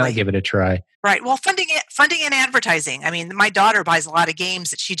 exactly. Why not give it a try? Right. Well, funding and advertising. I mean, my daughter buys a lot of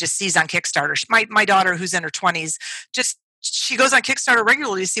games that she just sees on Kickstarter. My daughter, who's in her 20s, she goes on Kickstarter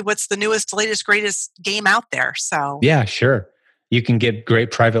regularly to see what's the newest, latest, greatest game out there. So yeah, sure. You can get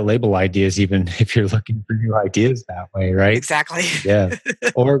great private label ideas even if you're looking for new ideas that way, right? Exactly. Yeah.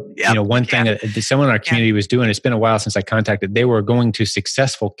 Or, yep, one thing that someone in our community was doing, it's been a while since I contacted, they were going to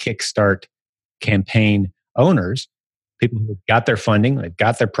successful Kickstart campaign owners, people who got their funding, they've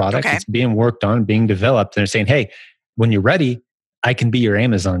got their product, it's being worked on, being developed. And they're saying, hey, when you're ready, I can be your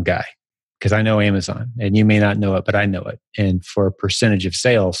Amazon guy because I know Amazon and you may not know it, but I know it. And for a percentage of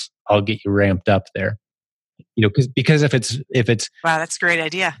sales, I'll get you ramped up there. Because if it's wow, that's a great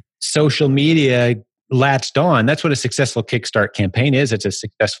idea. Social media latched on. That's what a successful Kickstart campaign is. It's a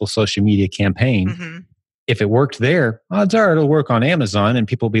successful social media campaign. Mm-hmm. If it worked there, odds are it'll work on Amazon, and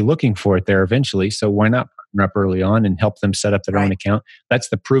people will be looking for it there eventually. So why not partner up early on and help them set up their own account? That's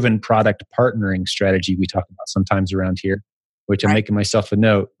the proven product partnering strategy we talk about sometimes around here, which I'm making myself a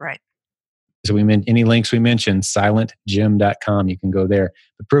note. Right. So any links we mentioned, silentgym.com, you can go there.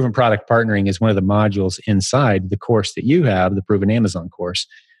 The proven product partnering is one of the modules inside the course that you have, the proven Amazon course.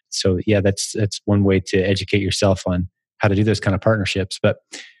 So yeah, that's one way to educate yourself on how to do those kind of partnerships. But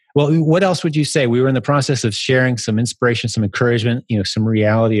well, what else would you say? We were in the process of sharing some inspiration, some encouragement, some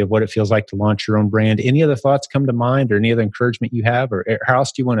reality of what it feels like to launch your own brand. Any other thoughts come to mind or any other encouragement you have? Or how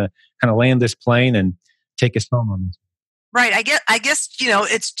else do you want to kind of land this plane and take us home on this? Right. I guess,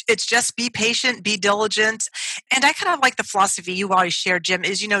 it's just be patient, be diligent. And I kind of like the philosophy you've always shared, Jim,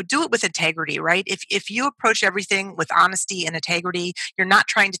 is, do it with integrity, right? If you approach everything with honesty and integrity, you're not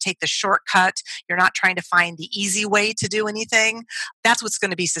trying to take the shortcut. You're not trying to find the easy way to do anything. That's what's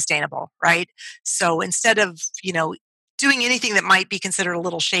going to be sustainable, right? So instead of, doing anything that might be considered a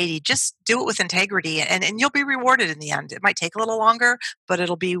little shady, just do it with integrity and you'll be rewarded in the end. It might take a little longer, but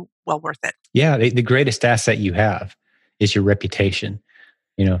it'll be well worth it. Yeah. The greatest asset you have is your reputation.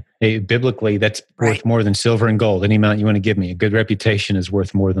 Biblically, that's worth more than silver and gold. Any amount you want to give me, a good reputation is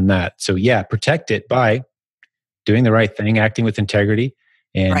worth more than that. So yeah, protect it by doing the right thing, acting with integrity,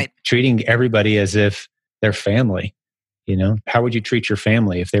 and treating everybody as if they're family. How would you treat your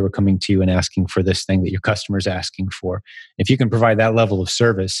family if they were coming to you and asking for this thing that your customer's asking for? If you can provide that level of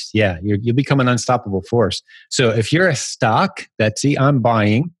service, yeah, you'll become an unstoppable force. So if you're a stock, Betsy, I'm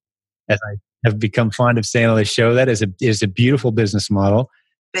buying, as I have become fond of saying on the show, that is a beautiful business model.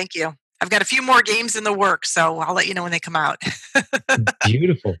 Thank you. I've got a few more games in the works, so I'll let you know when they come out.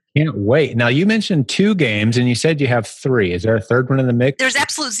 Beautiful. Can't wait. Now, you mentioned 2 games and you said you have 3. Is there a third one in the mix? There's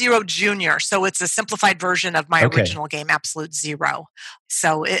Absolute Zero Junior. So it's a simplified version of my original game, Absolute Zero.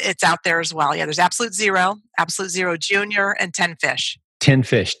 So it's out there as well. Yeah, there's Absolute Zero Junior, and 10 Fish. 10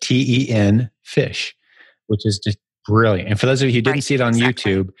 Fish, TEN Fish, which is just Brilliant. And for those of you who didn't see it on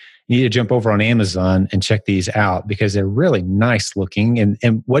YouTube, you need to jump over on Amazon and check these out because they're really nice looking.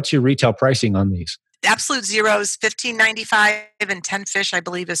 And what's your retail pricing on these? Absolute Zero is $15.95 and 10 Fish, I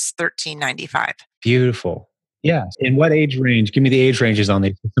believe, is $13.95. Beautiful. Yeah. In what age range? Give me the age ranges on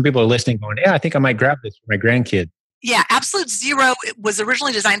these. Some people are listening going, yeah, I think I might grab this for my grandkid. Yeah, Absolute Zero was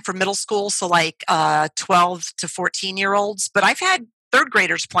originally designed for middle school, so like 12 to 14-year-olds. But I've had third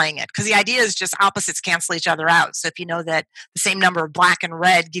graders playing it because the idea is just opposites cancel each other out. So if you know that the same number of black and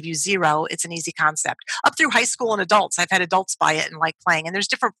red give you 0, it's an easy concept. Up through high school and adults, I've had adults buy it and like playing. And there's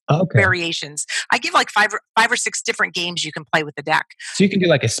different variations. I give like five or six different games you can play with the deck. So you can do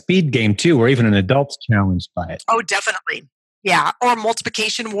like a speed game too, or even an adult's challenged by it. Oh, definitely. Yeah, or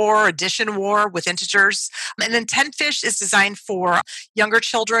multiplication war, addition war with integers. And then 10 Fish is designed for younger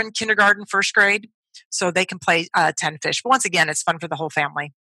children, kindergarten, first grade. So they can play 10 Fish. But once again, it's fun for the whole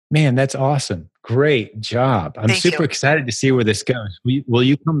family. Man, that's awesome. Great job. I'm super excited to see where this goes. Will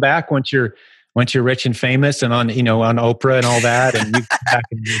you come back once you're rich and famous and on Oprah and all that? And you come back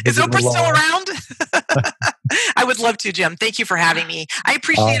and is Oprah still around? I would love to, Jim. Thank you for having me. I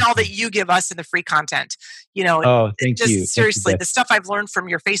appreciate all that you give us in the free content. Thank you. Seriously, the stuff I've learned from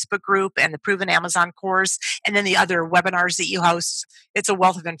your Facebook group and the Proven Amazon course, and then the other webinars that you host, it's a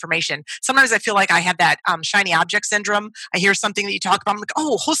wealth of information. Sometimes I feel like I have that shiny object syndrome. I hear something that you talk about, I'm like,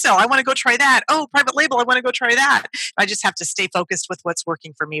 oh, wholesale, I want to go try that. Oh, private label, I want to go try that. I just have to stay focused with what's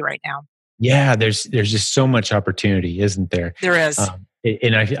working for me right now. Yeah, there's just so much opportunity, isn't there? There is.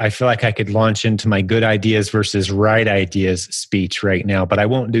 And I feel like I could launch into my good ideas versus right ideas speech right now, but I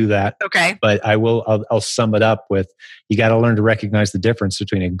won't do that. Okay. But I'll sum it up with, you got to learn to recognize the difference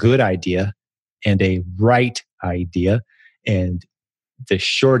between a good idea and a right idea. And the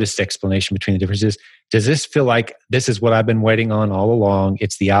shortest explanation between the differences, does this feel like this is what I've been waiting on all along?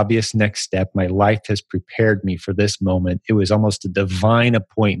 It's the obvious next step. My life has prepared me for this moment. It was almost a divine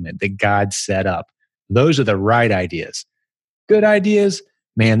appointment that God set up. Those are the right ideas. Good ideas,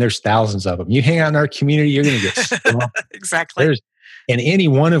 man, there's thousands of them. You hang out in our community, you're going to get stumped. Exactly. And any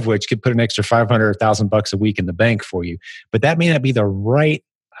one of which could put an extra $500 or $1,000 a week in the bank for you. But that may not be the right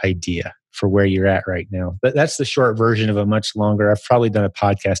idea for where you're at right now. But that's the short version of a much longer. I've probably done a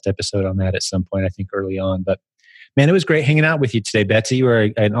podcast episode on that at some point, I think early on. But man, it was great hanging out with you today, Betsy. You were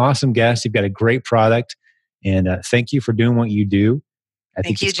an awesome guest. You've got a great product. And thank you for doing what you do. I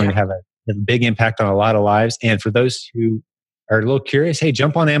think it's going to have a big impact on a lot of lives. And for those who are a little curious, hey,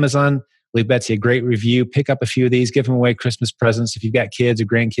 jump on Amazon, leave Betsy a great review, pick up a few of these, give them away Christmas presents. If you've got kids or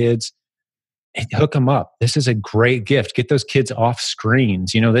grandkids, hook them up. This is a great gift. Get those kids off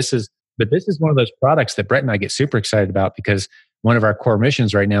screens. This is one of those products that Brett and I get super excited about because one of our core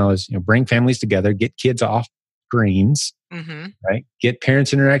missions right now is, bring families together, get kids off screens, right? Get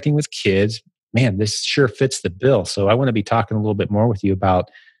parents interacting with kids. Man, this sure fits the bill. So I want to be talking a little bit more with you about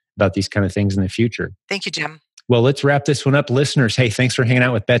these kind of things in the future. Thank you, Jim. Well, let's wrap this one up. Listeners, hey, thanks for hanging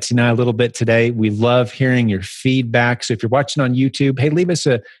out with Betsy and I a little bit today. We love hearing your feedback. So if you're watching on YouTube, hey, leave us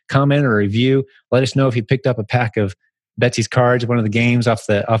a comment or a review. Let us know if you picked up a pack of Betsy's cards, one of the games off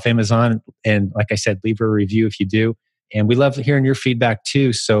Amazon. And like I said, leave a review if you do. And we love hearing your feedback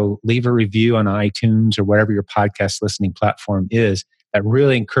too. So leave a review on iTunes or whatever your podcast listening platform is. That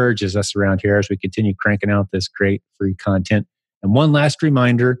really encourages us around here as we continue cranking out this great free content. And one last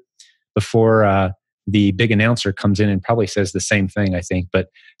reminder before the big announcer comes in and probably says the same thing, I think. But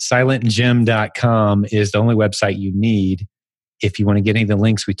silentgym.com is the only website you need if you want to get any of the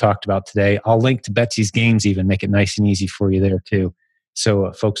links we talked about today. I'll link to Betsy's games even, make it nice and easy for you there too.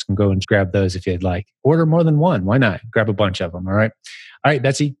 So folks can go and grab those if you'd like. Order more than one. Why not? Grab a bunch of them. All right. All right,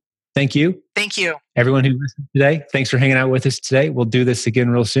 Betsy, thank you. Thank you. Everyone who listened today, thanks for hanging out with us today. We'll do this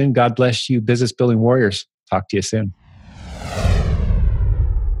again real soon. God bless you, business building warriors. Talk to you soon.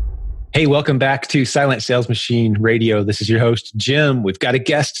 Hey, welcome back to Silent Sales Machine Radio. This is your host, Jim. We've got a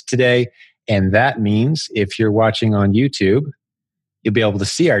guest today, and that means if you're watching on YouTube, you'll be able to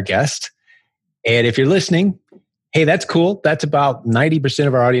see our guest. And if you're listening, hey, that's cool. That's about 90%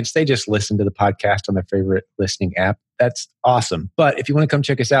 of our audience. They just listen to the podcast on their favorite listening app. That's awesome. But if you want to come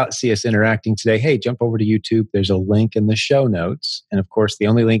check us out, see us interacting today, hey, jump over to YouTube. There's a link in the show notes. And of course, the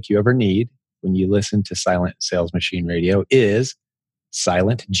only link you ever need when you listen to Silent Sales Machine Radio is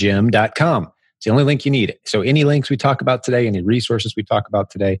silentgym.com. It's the only link you need. So any links we talk about today, any resources we talk about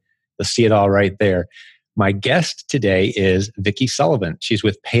today, you'll see it all right there. My guest today is Vicki Sullivan. She's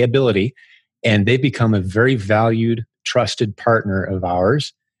with Payability, and they've become a very valued, trusted partner of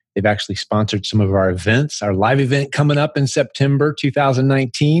ours. They've actually sponsored some of our events. Our live event coming up in September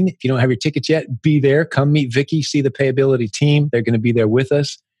 2019. If you don't have your tickets yet, be there. Come meet Vicki, see the Payability team. They're going to be there with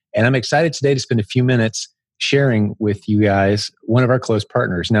us. And I'm excited today to spend a few minutes sharing with you guys one of our close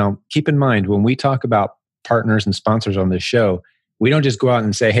partners. Now, keep in mind, when we talk about partners and sponsors on this show, we don't just go out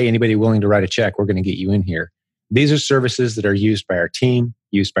and say, hey, anybody willing to write a check, we're going to get you in here. These are services that are used by our team,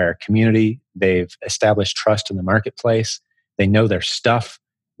 used by our community. They've established trust in the marketplace. They know their stuff.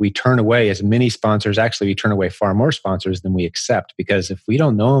 We turn away as many sponsors. Actually, we turn away far more sponsors than we accept, because if we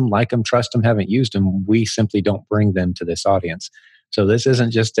don't know them, like them, trust them, haven't used them, we simply don't bring them to this audience. So this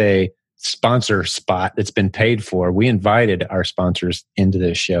isn't just a sponsor spot that's been paid for. We invited our sponsors into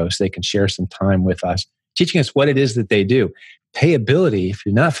this show so they can share some time with us, teaching us what it is that they do. Payability, if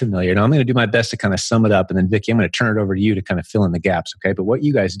you're not familiar, now I'm going to do my best to kind of sum it up, and then Vicki, I'm going to turn it over to you to kind of fill in the gaps, okay? But what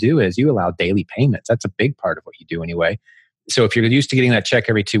you guys do is you allow daily payments. That's a big part of what you do anyway. So if you're used to getting that check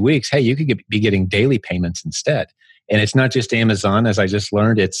every 2 weeks, hey, you could be getting daily payments instead. And it's not just Amazon, as I just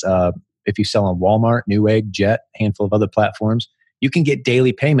learned. It's if you sell on Walmart, Newegg, Jet, a handful of other platforms, you can get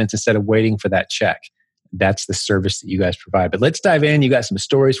daily payments instead of waiting for that check. That's the service that you guys provide. But let's dive in. You got some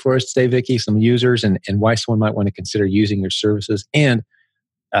stories for us today, Vicki, some users and why someone might want to consider using your services. And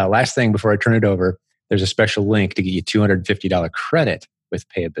last thing before I turn it over, there's a special link to get you $250 credit with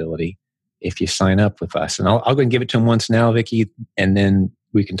Payability if you sign up with us. And I'll go and give it to them once now, Vicki, and then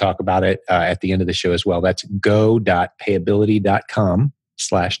we can talk about it at the end of the show as well. That's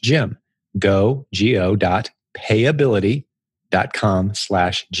go.payability.com/Jim.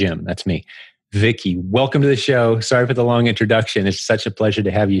 Go.payability.com/Jim. That's me. Vicki, welcome to the show. Sorry for the long introduction. It's such a pleasure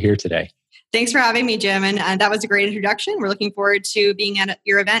to have you here today. Thanks for having me, Jim. And that was a great introduction. We're looking forward to being at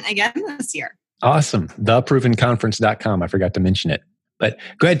your event again this year. Awesome. TheProvenConference.com. I forgot to mention it. But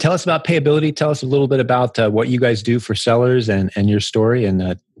go ahead, tell us about Payability. Tell us a little bit about what you guys do for sellers and your story,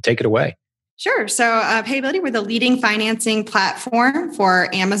 and take it away. Sure. So Payability, we're the leading financing platform for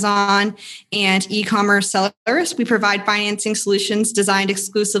Amazon and e-commerce sellers. We provide financing solutions designed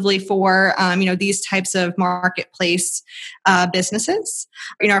exclusively for these types of marketplace businesses.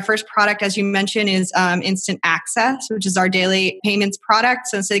 Our first product, as you mentioned, is Instant Access, which is our daily payments product.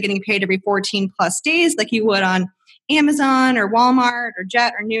 So instead of getting paid every 14 plus days like you would on Amazon or Walmart or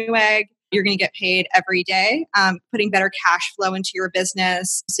Jet or Newegg, you're going to get paid every day, putting better cash flow into your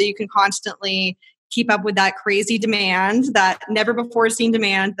business so you can constantly keep up with that crazy demand, that never before seen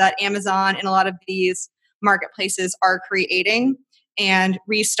demand that Amazon and a lot of these marketplaces are creating, and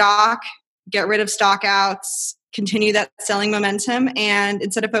restock, get rid of stock outs, continue that selling momentum. And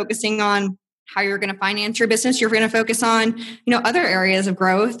instead of focusing on how you're going to finance your business, you're going to focus on, other areas of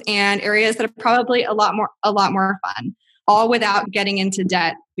growth and areas that are probably a lot more fun, all without getting into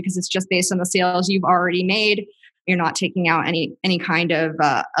debt, because it's just based on the sales you've already made. You're not taking out any kind of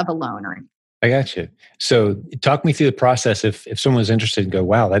a loan or anything. I got you. So talk me through the process. If someone's interested and go,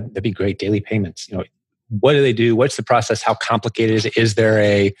 wow, that'd be great, daily payments. What do they do? What's the process? How complicated is it? Is there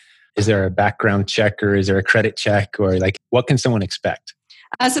a background check, or is there a credit check, or what can someone expect?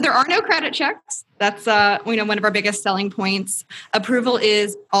 So there are no credit checks. That's one of our biggest selling points. Approval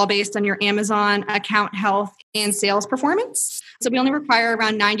is all based on your Amazon account health and sales performance. So we only require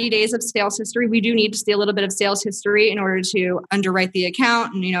around 90 days of sales history. We do need to see a little bit of sales history in order to underwrite the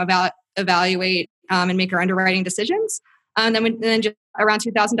account and evaluate and make our underwriting decisions. And then just around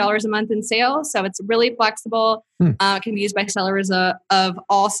 $2,000 a month in sales. So it's really flexible. It can be used by sellers of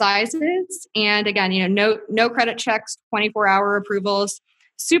all sizes. And again, no credit checks, 24-hour approvals.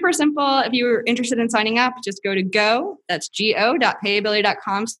 Super simple. If you're interested in signing up, just go to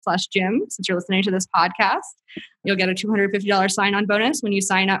go.payability.com/Jim. Since you're listening to this podcast, you'll get a $250 sign-on bonus when you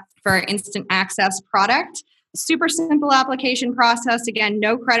sign up for our Instant Access product. Super simple application process. Again,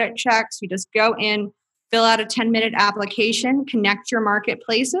 no credit checks. You just go in, fill out a 10-minute application, connect your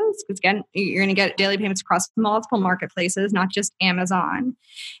marketplaces, because again, you're going to get daily payments across multiple marketplaces, not just Amazon.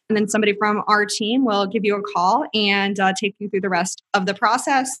 And then somebody from our team will give you a call and take you through the rest of the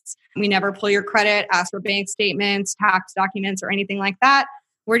process. We never pull your credit, ask for bank statements, tax documents, or anything like that.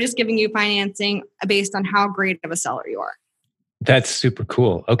 We're just giving you financing based on how great of a seller you are. That's super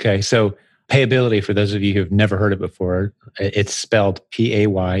cool. Okay, so Payability, for those of you who've never heard it before, it's spelled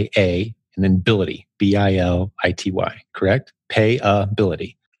Paya, and then Bility, Bility, correct?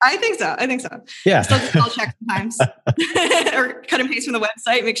 Payability. I think so. Yeah. I still spell check sometimes. Or cut and paste from the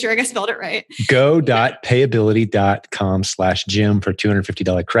website, make sure I spelled it right. Go.payability.com/Jim for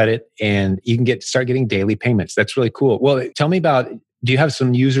 $250 credit. And you can start getting daily payments. That's really cool. Well, tell me about, do you have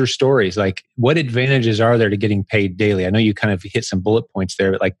some user stories? What advantages are there to getting paid daily? I know you kind of hit some bullet points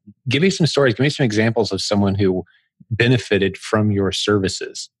there, but give me some stories. Give me some examples of someone who benefited from your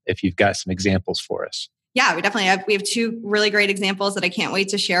services, if you've got some examples for us. Yeah, we have two really great examples that I can't wait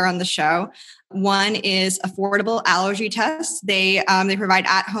to share on the show. One is affordable allergy tests. They provide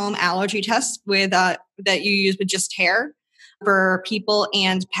at-home allergy tests with that you use with just hair for people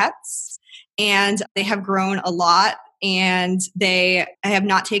and pets. And they have grown a lot, and they have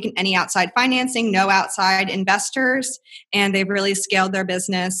not taken any outside financing, no outside investors, and they've really scaled their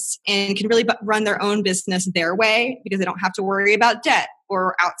business and can really run their own business their way because they don't have to worry about debt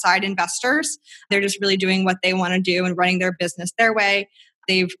or outside investors. They're just really doing what they want to do and running their business their way.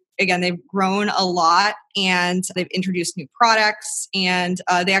 They've grown a lot, and they've introduced new products, and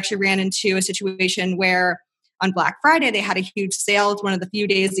they actually ran into a situation where on Black Friday, they had a huge sale. It's one of the few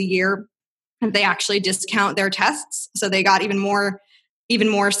days a year and they actually discount their tests. So they got even more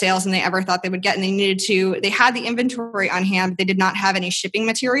sales than they ever thought they would get. And they had the inventory on hand, but they did not have any shipping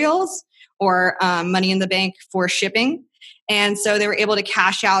materials or money in the bank for shipping. And so they were able to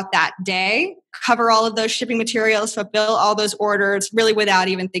cash out that day, cover all of those shipping materials, fulfill all those orders, really without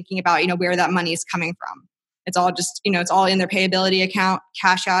even thinking about, where that money is coming from. It's all just, it's all in their payability account,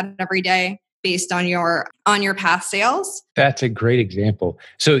 cash out every day based on your past sales. That's a great example.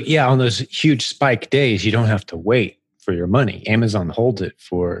 So yeah, on those huge spike days, you don't have to wait for your money. Amazon holds it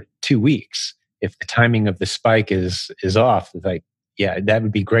for 2 weeks. If the timing of the spike is off, it's like, yeah, that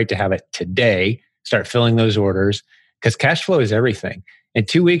would be great to have it today. Start filling those orders because cash flow is everything. And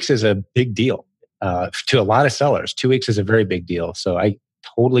 2 weeks is a big deal to a lot of sellers. 2 weeks is a very big deal. So I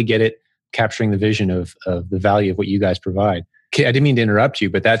totally get it, capturing the vision of the value of what you guys provide. I didn't mean to interrupt you,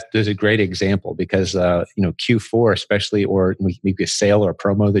 but there's a great example because Q4 especially, or maybe a sale or a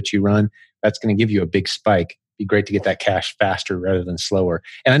promo that you run, that's going to give you a big spike. It'd be great to get that cash faster rather than slower.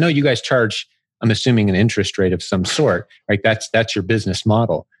 And I know you guys charge, I'm assuming, an interest rate of some sort, right? That's your business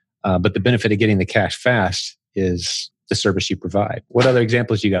model. But the benefit of getting the cash fast is the service you provide. What other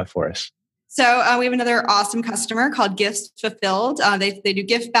examples you got for us? So we have another awesome customer called Gifts Fulfilled. They do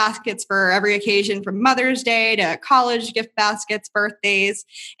gift baskets for every occasion, from Mother's Day to college gift baskets, birthdays.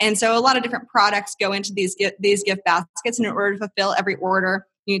 And so a lot of different products go into these gift baskets. And in order to fulfill every order,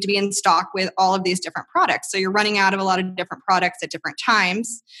 you need to be in stock with all of these different products. So you're running out of a lot of different products at different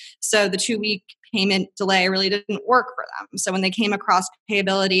times. So the 2-week payment delay really didn't work for them. So when they came across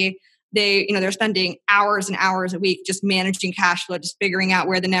payability, they're spending hours and hours a week just managing cash flow, just figuring out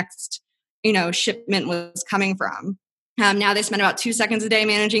where the next shipment was coming from. Now they spend about 2 seconds a day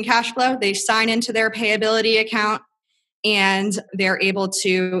managing cash flow. They sign into their payability account and they're able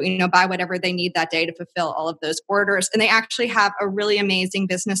to, buy whatever they need that day to fulfill all of those orders. And they actually have a really amazing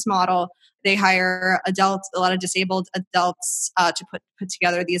business model. They hire a lot of disabled adults to put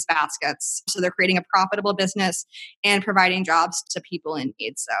together these baskets. So they're creating a profitable business and providing jobs to people in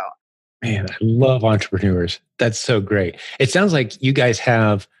need. So, man, I love entrepreneurs. That's so great. It sounds like you guys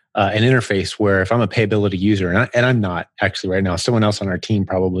have an interface where if I'm a payability user, and I'm not actually right now, someone else on our team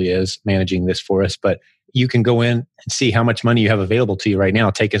probably is managing this for us, but you can go in and see how much money you have available to you right now,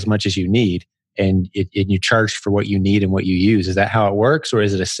 take as much as you need, and you charge for what you need and what you use. Is that how it works, or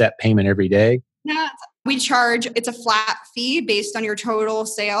is it a set payment every day? No, we charge, it's a flat fee based on your total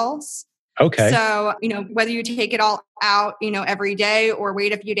sales. Okay. So, whether you take it all out, every day or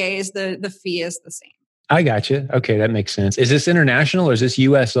wait a few days, the fee is the same. I got you. Okay, that makes sense. Is this international or is this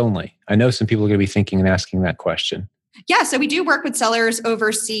US only? I know some people are going to be thinking and asking that question. Yeah, so we do work with sellers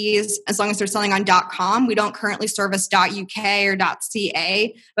overseas as long as they're selling on .com. We don't currently service .uk or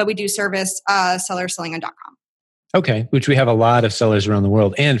 .ca, but we do service sellers selling on .com. Okay, which we have a lot of sellers around the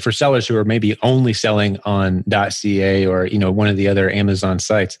world. And for sellers who are maybe only selling on .ca or one of the other Amazon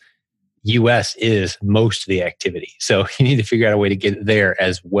sites, US is most of the activity. So you need to figure out a way to get there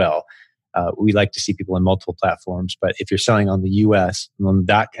as well. We like to see people on multiple platforms, but if you're selling on the US, on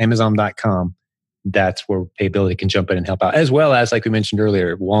Amazon.com, that's where payability can jump in and help out, as well as, like we mentioned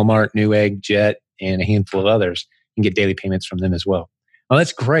earlier, Walmart, Newegg, Jet, and a handful of others. You can get daily payments from them as well. Well,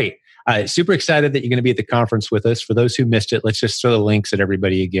 that's great. Super excited that you're going to be at the conference with us. For those who missed it, let's just throw the links at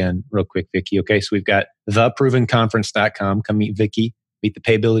everybody again real quick, Vicki. Okay, so we've got theprovenconference.com. Come meet Vicki, meet the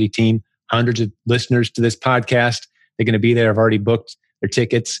payability team. Hundreds of listeners to this podcast. They're going to be there. I've already booked their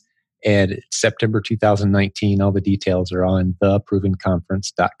tickets. And it's September 2019. All the details are on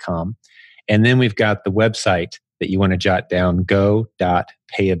theprovenconference.com. And then we've got the website that you want to jot down,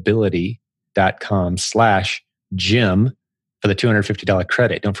 go.payability.com/Jim for the $250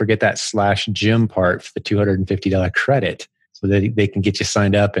 credit. Don't forget that /Jim part for the $250 credit so that they can get you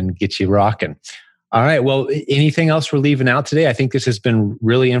signed up and get you rocking. All right. Well, anything else we're leaving out today? I think this has been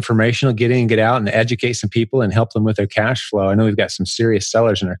really informational. Get in and get out and educate some people and help them with their cash flow. I know we've got some serious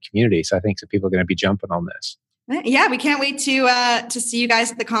sellers in our community, so I think some people are going to be jumping on this. Yeah, we can't wait to see you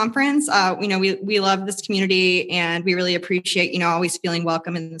guys at the conference. We love this community, and we really appreciate always feeling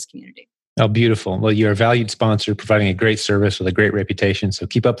welcome in this community. Oh, beautiful. Well, you're a valued sponsor providing a great service with a great reputation. So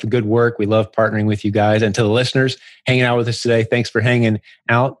keep up the good work. We love partnering with you guys. And to the listeners hanging out with us today, thanks for hanging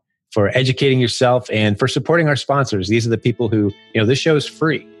out, for educating yourself, and for supporting our sponsors. These are the people who, this show is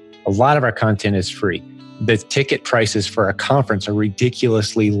free. A lot of our content is free. The ticket prices for our conference are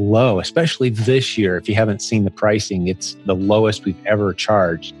ridiculously low, especially this year. If you haven't seen the pricing, it's the lowest we've ever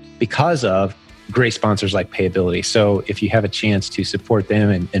charged because of great sponsors like Payability. So if you have a chance to support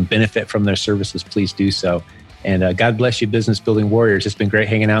them and benefit from their services, please do so. And God bless you, business building warriors. It's been great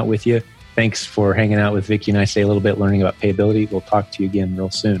hanging out with you. Thanks for hanging out with Vicki and I today a little bit, learning about Payability. We'll talk to you again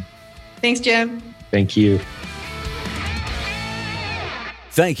real soon. Thanks, Jim. Thank you.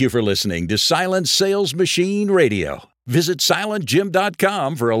 Thank you for listening to Silent Sales Machine Radio. Visit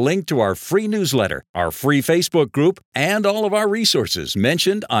silentjim.com for a link to our free newsletter, our free Facebook group, and all of our resources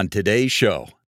mentioned on today's show.